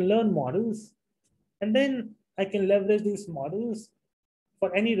I can learn models, and then I can leverage these models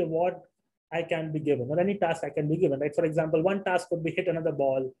for any reward I can be given, or any task I can be given, right? For example, one task could be hit another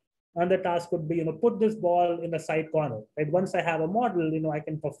ball. Another task could be, put this ball in the side corner, right? Once I have a model, I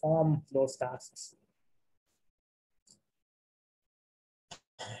can perform those tasks.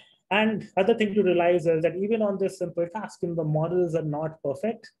 And other thing to realize is that even on this simple task, the models are not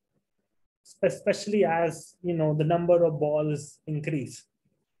perfect, especially as, the number of balls increase.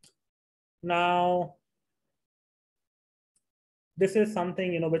 Now, this is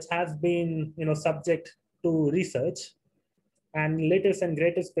something, which has been, subject to research, and latest and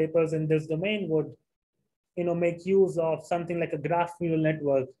greatest papers in this domain would, make use of something like a graph neural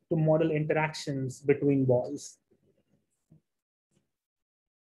network to model interactions between balls.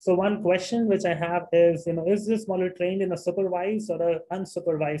 So one question which I have is, is this model trained in a supervised or an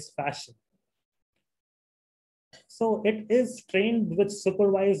unsupervised fashion? So it is trained with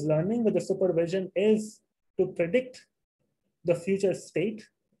supervised learning, where the supervision is to predict the future state.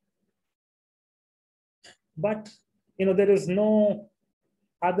 But there is no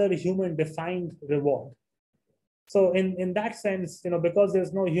other human defined reward. So in that sense, because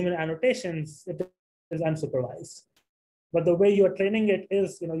there's no human annotations, it is unsupervised. But the way you are training it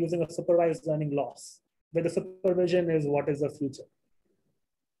is, using a supervised learning loss, where the supervision is what is the future.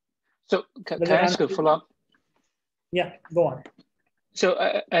 So can I ask a follow-up? Yeah, go on. So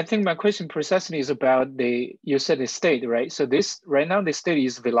I think my question precisely is about you said the state, right? So this right now, the state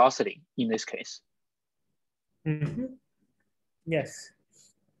is velocity in this case. Mm-hmm. Yes.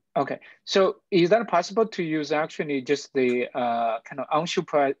 Okay, so is that possible to use actually just the kind of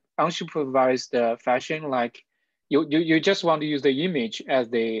unsupervised fashion, like you just want to use the image as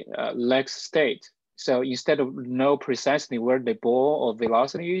the Lex state. So instead of know precisely where the ball or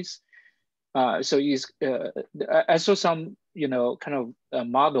velocity is, so I saw some kind of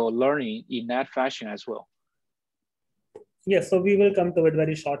model learning in that fashion as well. Yes, so we will come to it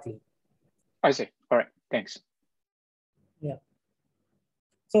very shortly. I see. All right, thanks. Yeah.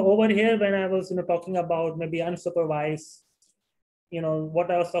 So over here, when I was talking about maybe unsupervised,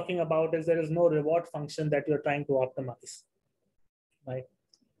 what I was talking about is there is no reward function that you're trying to optimize, right?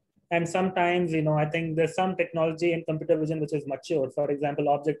 And sometimes, I think there's some technology in computer vision which is mature. For example,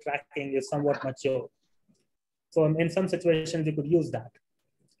 object tracking is somewhat mature. So in some situations, you could use that.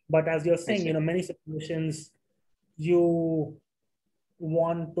 But as you're saying, many situations you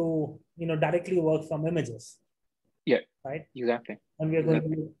want to, directly work from images. Yeah. Right. Exactly. And we're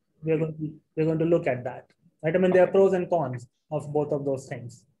going to look at that. Right. I mean, there are pros and cons of both of those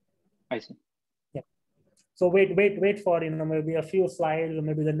things. I see. Yeah. So wait for maybe a few slides or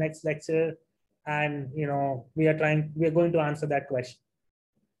maybe the next lecture, and we are going to answer that question.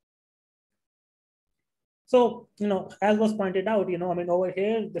 So, as was pointed out, I mean, over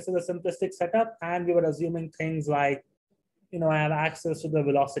here, this is a simplistic setup, and we were assuming things like, I have access to the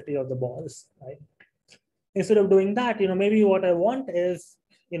velocity of the balls, right? Instead of doing that, maybe what I want is,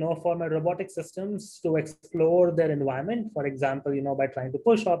 for my robotic systems to explore their environment, for example, by trying to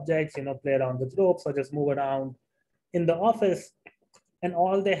push objects, play around with ropes or just move around in the office, and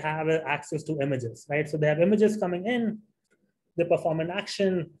all they have is access to images, right? So they have images coming in, they perform an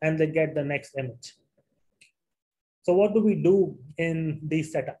action, and they get the next image. So what do we do in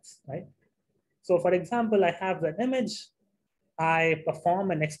these setups, right? So for example, I have that image, I perform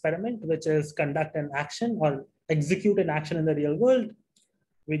an experiment, which is conduct an action or execute an action in the real world.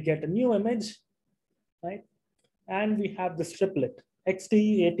 We get a new image, right? And we have this triplet,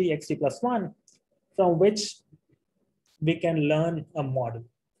 xt, at, xt plus 1, from which we can learn a model,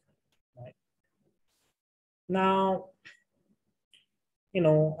 right? Now,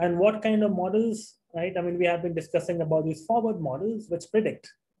 and what kind of models, right? I mean, we have been discussing about these forward models, which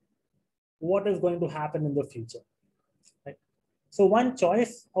predict what is going to happen in the future, right? So one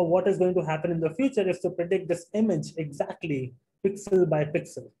choice of what is going to happen in the future is to predict this image exactly pixel by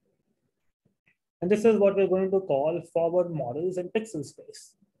pixel. And this is what we're going to call forward models in pixel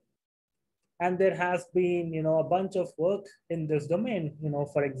space. And there has been, a bunch of work in this domain,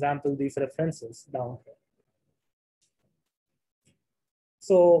 for example, these references down here.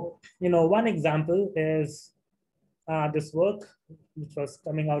 So, one example is this work, which was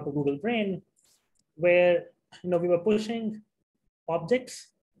coming out of Google Brain, where, we were pushing objects,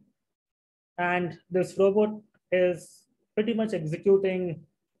 and this robot is pretty much executing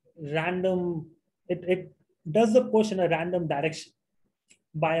random, it does the push in a random direction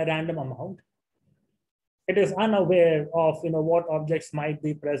by a random amount. It is unaware of what objects might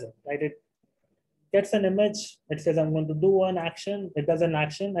be present, right? It gets an image, it says I'm going to do an action, it does an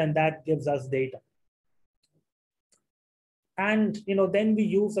action, and that gives us data. And then we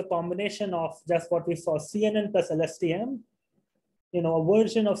use a combination of just what we saw, CNN plus LSTM. A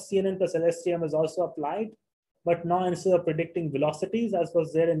version of CNN plus LSTM is also applied, but now instead of predicting velocities, as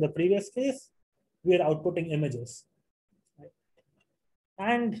was there in the previous case, we are outputting images. Right?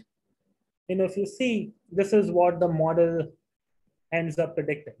 And if you see, this is what the model ends up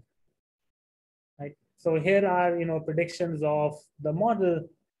predicting. Right? So here are predictions of the model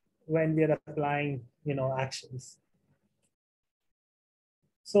when we are applying actions.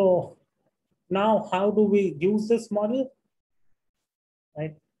 So now, how do we use this model?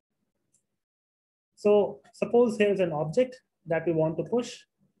 Right? So suppose here's an object that we want to push.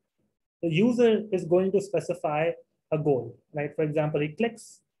 The user is going to specify a goal, right? For example, he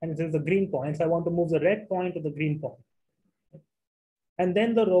clicks and it is the green point. So I want to move the red point to the green point. And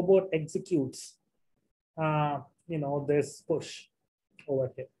then the robot executes, this push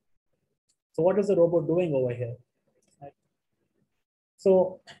over here. So what is the robot doing over here? Right?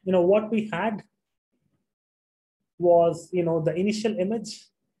 So, what we had was, the initial image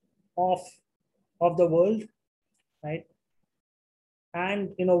of the world, right?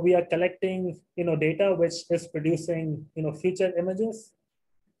 And we are collecting data which is producing future images.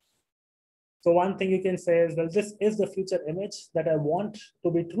 So one thing you can say is, well, this is the future image that I want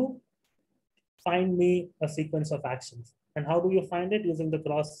to be true. Find me a sequence of actions. And how do you find it? Using the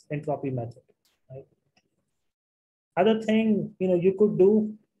cross entropy method, right? Other thing you could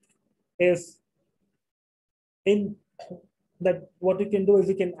do is what you can do is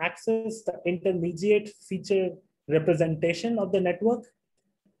you can access the intermediate feature representation of the network.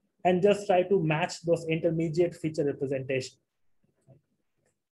 and just try to match those intermediate feature representation.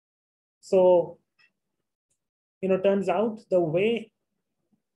 So, turns out the way,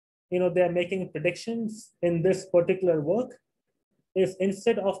 they're making predictions in this particular work is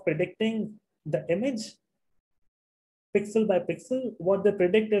instead of predicting the image pixel by pixel, what they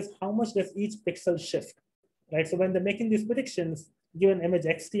predict is how much does each pixel shift, right? So when they're making these predictions, given image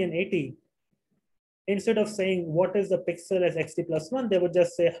xt and at, instead of saying what is the pixel as xt plus 1, they would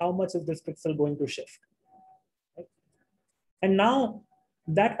just say how much is this pixel going to shift. Right? And now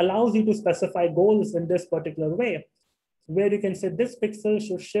that allows you to specify goals in this particular way, where you can say this pixel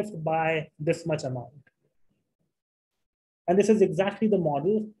should shift by this much amount. And this is exactly the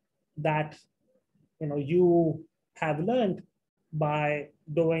model that you have learned by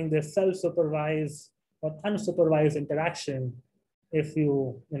doing this self-supervised or unsupervised interaction, if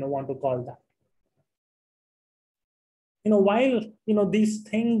you want to call that. While these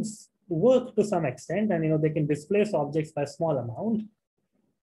things work to some extent, and they can displace objects by small amount,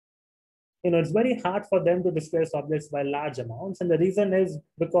 it's very hard for them to displace objects by large amounts. And the reason is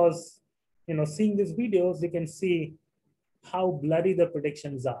because seeing these videos, you can see how blurry the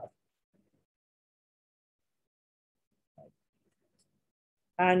predictions are.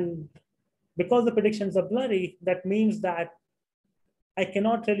 And because the predictions are blurry, that means that I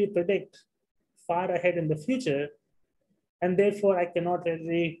cannot really predict far ahead in the future. And therefore, I cannot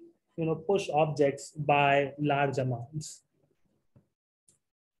really push objects by large amounts.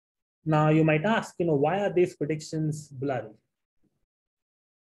 Now, you might ask, why are these predictions blurry?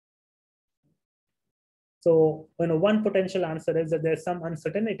 So, one potential answer is that there's some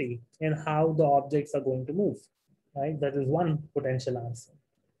uncertainty in how the objects are going to move, right? That is one potential answer.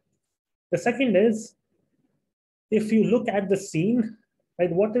 The second is, if you look at the scene,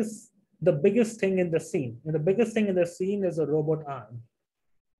 right, what is the biggest thing in the scene? And the biggest thing in the scene is a robot arm.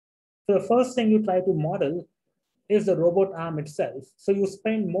 So the first thing you try to model is the robot arm itself. So you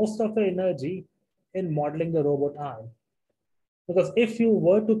spend most of your energy in modeling the robot arm. Because if you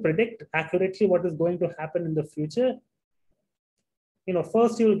were to predict accurately what is going to happen in the future,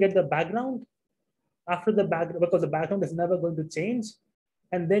 first you will get the background. After the background, because the background is never going to change,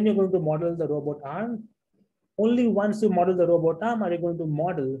 and then you're going to model the robot arm. Only once you model the robot arm are you going to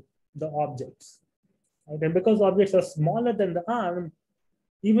model the objects. Right? And because objects are smaller than the arm,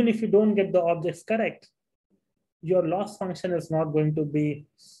 even if you don't get the objects correct, your loss function is not going to be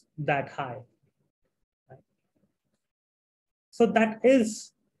that high. Right? So that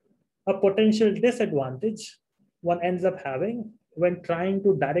is a potential disadvantage one ends up having when trying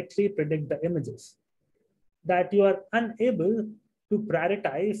to directly predict the images, that you are unable to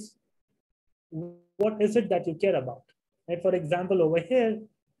prioritize what is it that you care about. And for example, over here,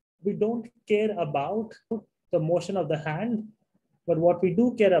 we don't care about the motion of the hand, but what we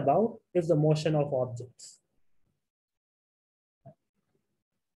do care about is the motion of objects.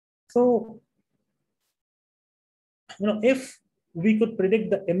 So, if we could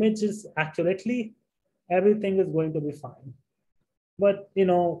predict the images accurately, everything is going to be fine. But,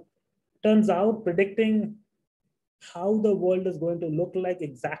 turns out predicting how the world is going to look like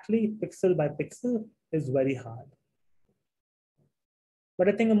exactly pixel by pixel is very hard. But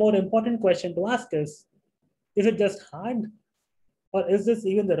I think a more important question to ask is it just hard, or is this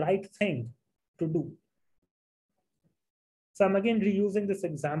even the right thing to do? So I'm again reusing this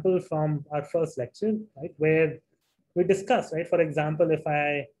example from our first lecture, right, where we discussed, right, for example, if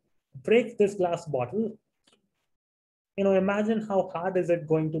I break this glass bottle, imagine how hard is it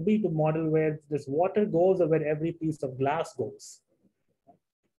going to be to model where this water goes or where every piece of glass goes.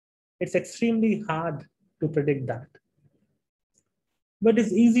 It's extremely hard to predict that. But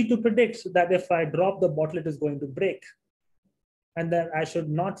it's easy to predict that if I drop the bottle, it is going to break, and that I should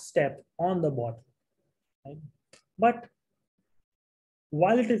not step on the bottle. Right? But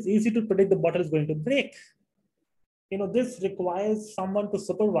while it is easy to predict the bottle is going to break, this requires someone to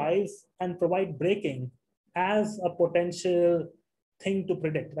supervise and provide braking as a potential thing to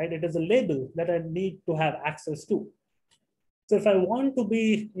predict, right? It is a label that I need to have access to. So if I want to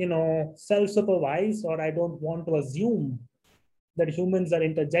be, self-supervised, or I don't want to assume that humans are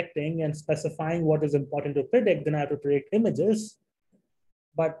interjecting and specifying what is important to predict, then I have to predict images.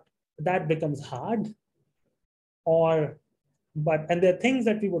 But that becomes hard. And there are things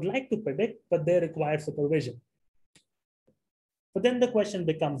that we would like to predict, but they require supervision. But then the question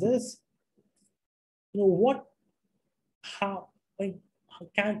becomes is, can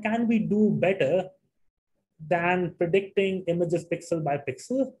we do better than predicting images pixel by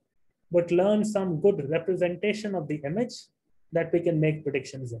pixel, but learn some good representation of the image that we can make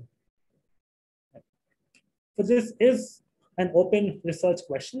predictions in? So this is an open research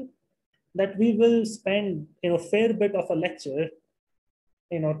question that we will spend a fair bit of a lecture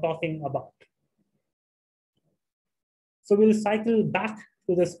talking about. So we'll cycle back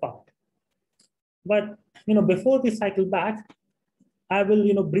to this part. But before we cycle back, I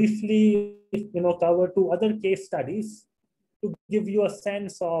will briefly cover two other case studies to give you a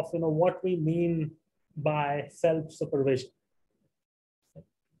sense of what we mean by self-supervision.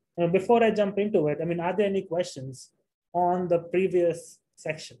 Before I jump into it, are there any questions on the previous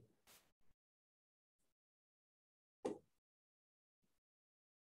section?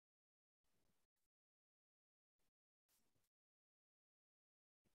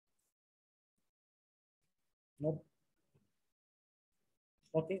 Nope.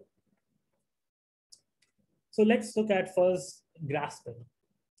 Okay. So let's look at first grasping.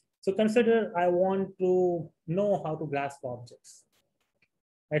 So consider I want to know how to grasp objects.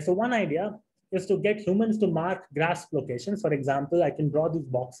 Right, so one idea is to get humans to mark grasp locations. For example, I can draw these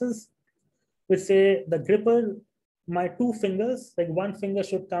boxes which say the gripper, my two fingers, like one finger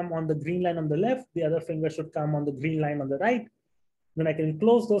should come on the green line on the left, the other finger should come on the green line on the right. Then I can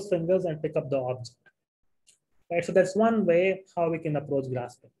close those fingers and pick up the object. Right, so that's one way how we can approach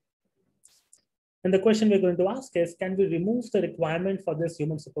grasping. And the question we're going to ask is, can we remove the requirement for this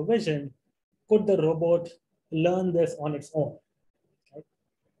human supervision? Could the robot learn this on its own? Right?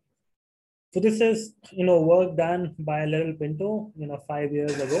 So this is, work done by Little Pinto, 5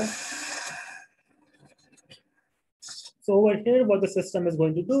 years ago. So over here, what the system is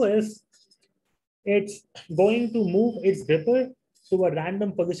going to do is, it's going to move its gripper to a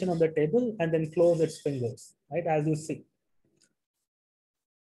random position on the table and then close its fingers, right, as you see.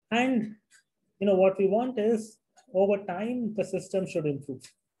 And what we want is, over time, the system should improve.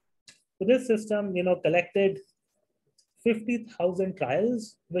 So this system, collected 50,000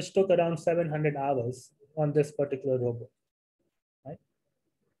 trials, which took around 700 hours on this particular robot. Right?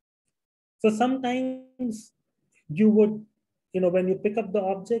 So sometimes you would, when you pick up the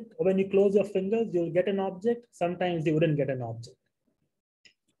object or when you close your fingers, you'll get an object. Sometimes you wouldn't get an object.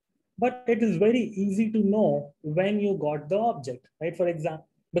 But it is very easy to know when you got the object, right? For example,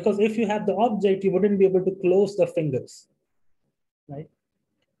 because if you have the object, you wouldn't be able to close the fingers, right?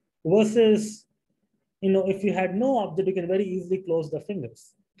 Versus, if you had no object, you can very easily close the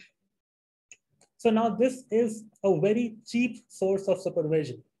fingers. So now this is a very cheap source of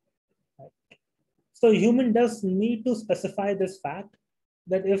supervision. Right? So human does need to specify this fact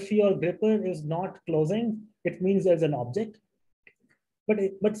that if your gripper is not closing, it means there's an object.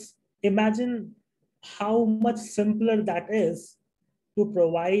 But imagine how much simpler that is to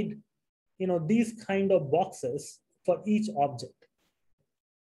provide these kind of boxes for each object.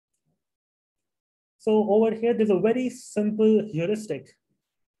 So over here, there's a very simple heuristic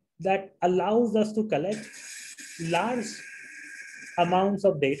that allows us to collect large amounts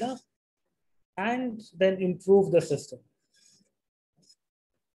of data and then improve the system.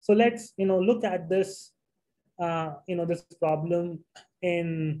 So let's look at this this problem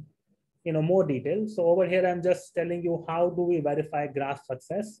in more detail. So over here, I'm just telling you how do we verify graph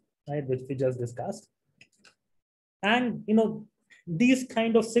success, right, which we just discussed. And these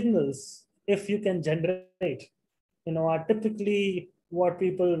kind of signals, if you can generate, are typically what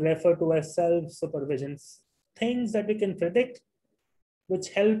people refer to as self-supervisions, things that we can predict, which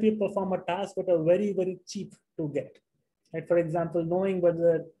help you perform a task but are very, very cheap to get. Right? For example, knowing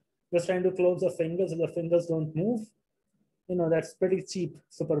whether just trying to close the fingers and the fingers don't move, that's pretty cheap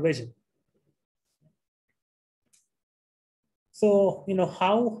supervision. So,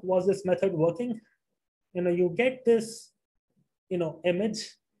 how was this method working? You get this,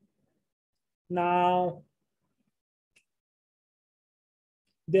 image. Now,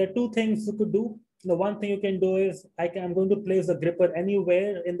 there are two things you could do. One thing you can do is I'm going to place the gripper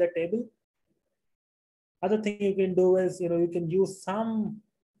anywhere in the table. Other thing you can do is, you can use some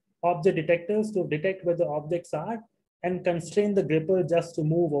object detectors to detect where the objects are and constrain the gripper just to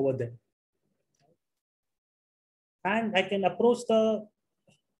move over them. And I can approach the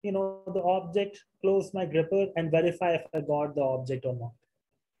object, close my gripper, and verify if I got the object or not.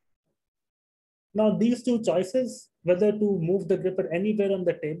 Now, these two choices, whether to move the gripper anywhere on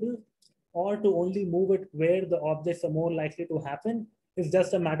the table or to only move it where the objects are more likely to happen, is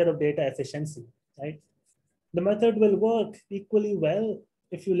just a matter of data efficiency, right? The method will work equally well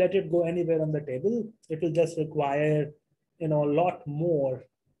if you let it go anywhere on the table. It will just require a lot more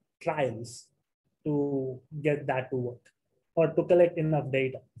trials to get that to work or to collect enough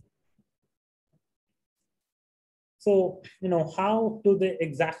data. So, how do they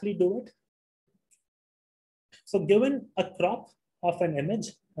exactly do it? So given a crop of an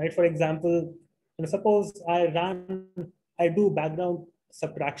image, right? For example, suppose I I do background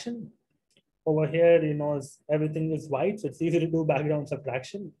subtraction. Over here, everything is white, so it's easy to do background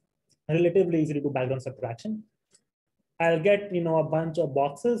subtraction, relatively easy to do background subtraction. I'll get, a bunch of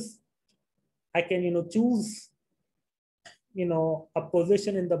boxes. I can, choose, a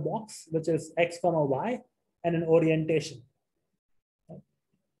position in the box, which is X, Y, and an orientation.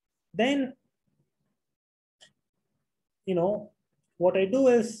 Then, what I do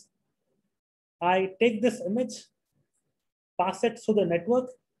is I take this image, pass it through the network,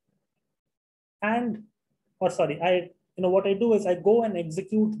 and, what I do is I go and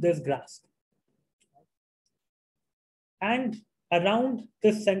execute this grasp. And around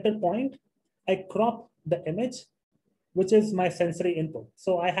this center point, I crop the image, which is my sensory input.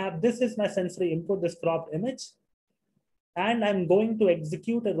 So I have, this is my sensory input, this cropped image. And I'm going to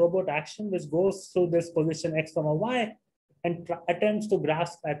execute a robot action which goes through this position X, Y, and attempts to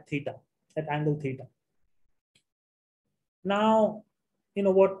grasp at theta, at angle theta. Now,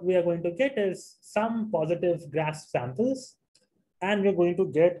 what we are going to get is some positive grasp samples, and we're going to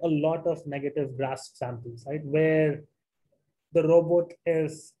get a lot of negative grasp samples, right? Where the robot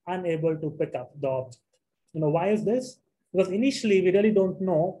is unable to pick up the object. Why is this? Because initially we really don't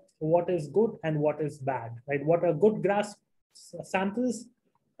know what is good and what is bad, right? What are good grasp samples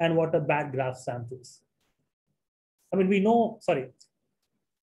and what are bad grasp samples? I mean, we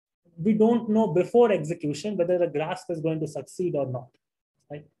don't know before execution whether the grasp is going to succeed or not,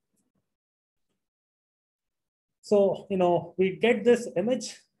 right? So, we get this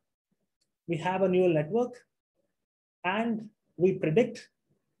image, we have a neural network, and we predict,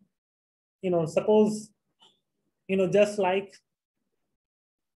 suppose, just like,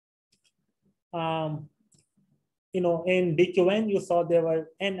 in DQN, you saw there were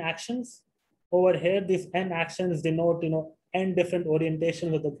n actions. Over here, these n actions denote, n different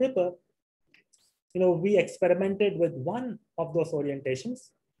orientations of the gripper. We experimented with one of those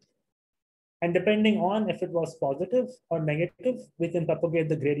orientations. And depending on if it was positive or negative, we can propagate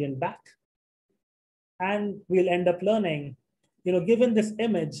the gradient back. And we'll end up learning, given this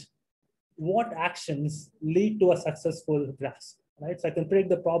image, what actions lead to a successful grasp, right? So I can predict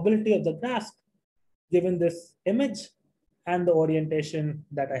the probability of the grasp given this image and the orientation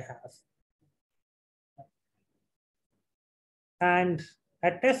that I have. And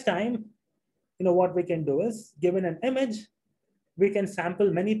at test time, what we can do is, given an image, we can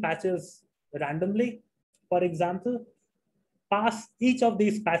sample many patches randomly. For example, pass each of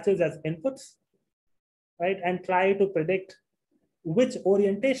these patches as inputs, right? And try to predict which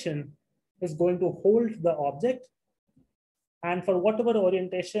orientation is going to hold the object. And for whatever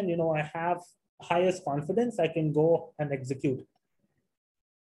orientation, I have highest confidence, I can go and execute.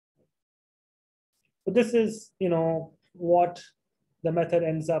 So this is, what the method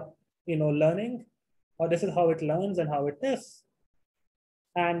ends up, learning, or this is how it learns and how it tests.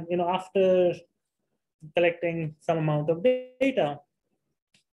 And, after collecting some amount of data,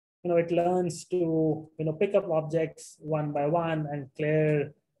 it learns to, pick up objects one by one and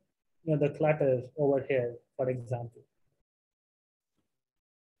clear, the clutter over here, for example.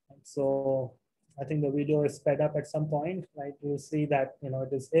 So I think the video is sped up at some point, right? You'll see that,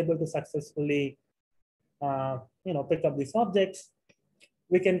 it is able to successfully, pick up these objects.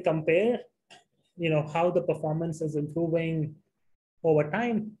 We can compare, how the performance is improving over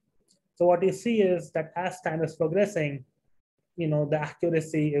time. So what you see is that as time is progressing, the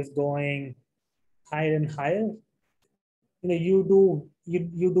accuracy is going higher and higher. You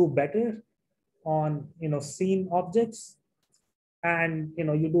do better on, seen objects, and,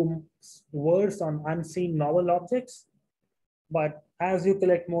 you do worse on unseen novel objects. But as you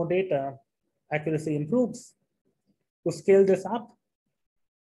collect more data, accuracy improves. To scale this up,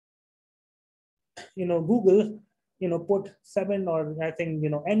 Google, put 7 or I think,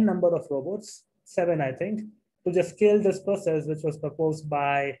 n number of robots, 7, I think, to just scale this process, which was proposed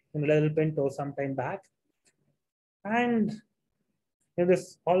by Little Pinto some time back. And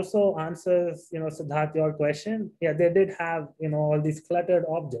this also answers, Siddharth, your question. Yeah, they did have, all these cluttered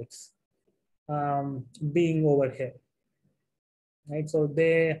objects being over here, right? So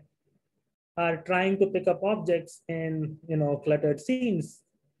they are trying to pick up objects in, cluttered scenes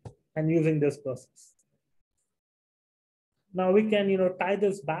and using this process. Now we can, tie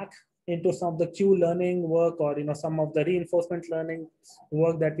this back into some of the Q learning work, or, some of the reinforcement learning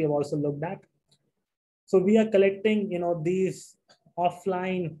work that we have also looked at. So we are collecting, these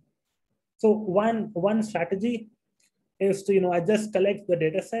offline. So one strategy is to, I just collect the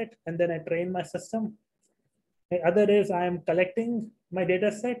data set and then I train my system. The other is I am collecting my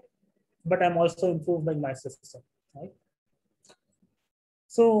data set, but I'm also improving my system, right?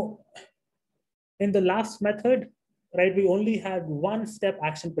 So in the last method, right, we only had one step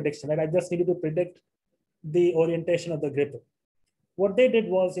action prediction, right? I just needed to predict the orientation of the gripper. What they did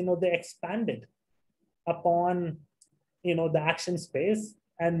was, they expanded upon, the action space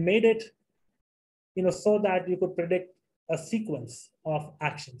and made it, so that you could predict a sequence of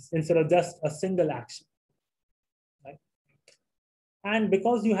actions instead of just a single action, right? And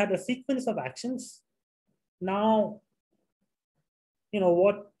because you had a sequence of actions, now,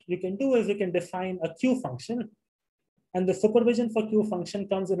 what you can do is you can define a Q function, and the supervision for Q function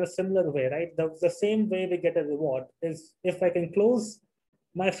comes in a similar way, right? The same way we get a reward is if I can close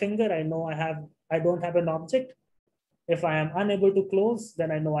my finger, I know I don't have an object. If I am unable to close,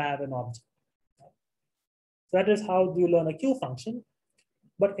 then I know I have an object. So that is how you learn a Q function.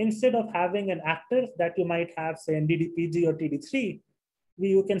 But instead of having an actor that you might have, say, in DDPG or TD3,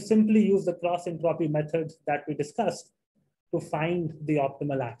 you can simply use the cross entropy method that we discussed to find the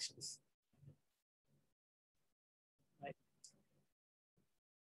optimal actions. Right.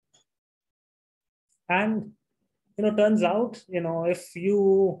 And turns out, if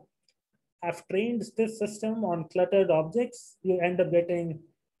you have trained this system on cluttered objects, you end up getting,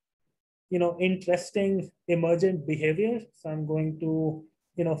 interesting emergent behavior. So I'm going to,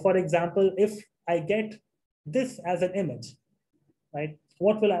 for example, if I get this as an image, right?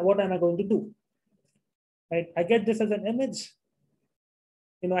 What am I going to do? Right? I get this as an image.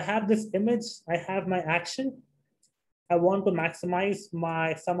 I have this image, I have my action. I want to maximize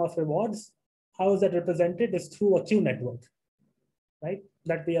my sum of rewards. How is that represented? Is through a Q network, right?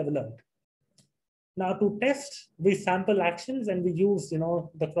 That we have learned. Now to test, we sample actions and we use,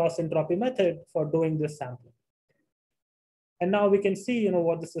 the cross entropy method for doing this sampling. And now we can see,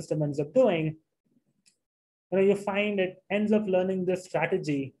 what the system ends up doing. You find it ends up learning this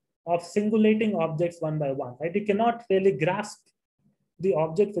strategy of singulating objects one by one, right? You cannot really grasp the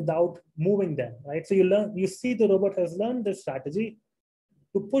object without moving them, right? So you see the robot has learned this strategy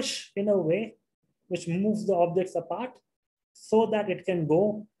to push in a way which moves the objects apart so that it can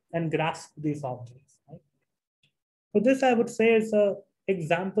go and grasp these objects, right? So this, I would say, is an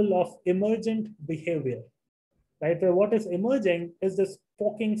example of emergent behavior, right? Where what is emerging is this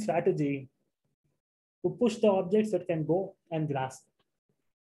poking strategy to push the objects that can go and grasp.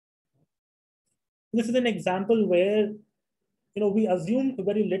 This is an example where we assumed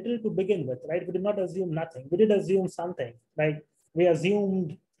very little to begin with, right? We did not assume nothing. We did assume something. Like we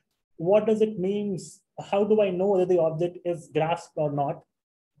assumed, what does it mean? How do I know whether the object is grasped or not?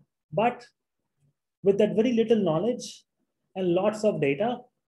 But with that very little knowledge and lots of data,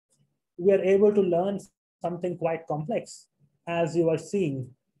 we are able to learn something quite complex, as you are seeing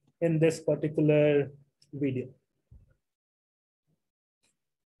in this particular video.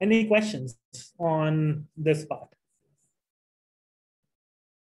 Any questions on this part?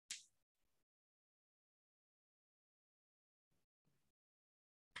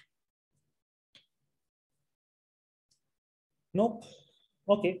 Nope.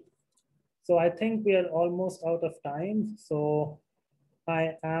 Okay. So I think we are almost out of time. So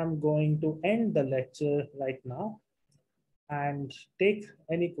I am going to end the lecture right now and take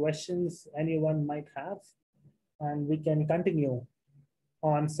any questions anyone might have, and we can continue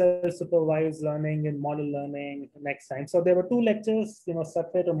on self-supervised learning and model learning next time. So there were two lectures,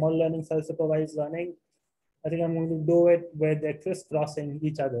 separate on model learning, self-supervised learning. I think I'm going to do it where they're crisscrossing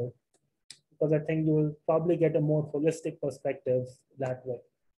each other, because I think you will probably get a more holistic perspective that way.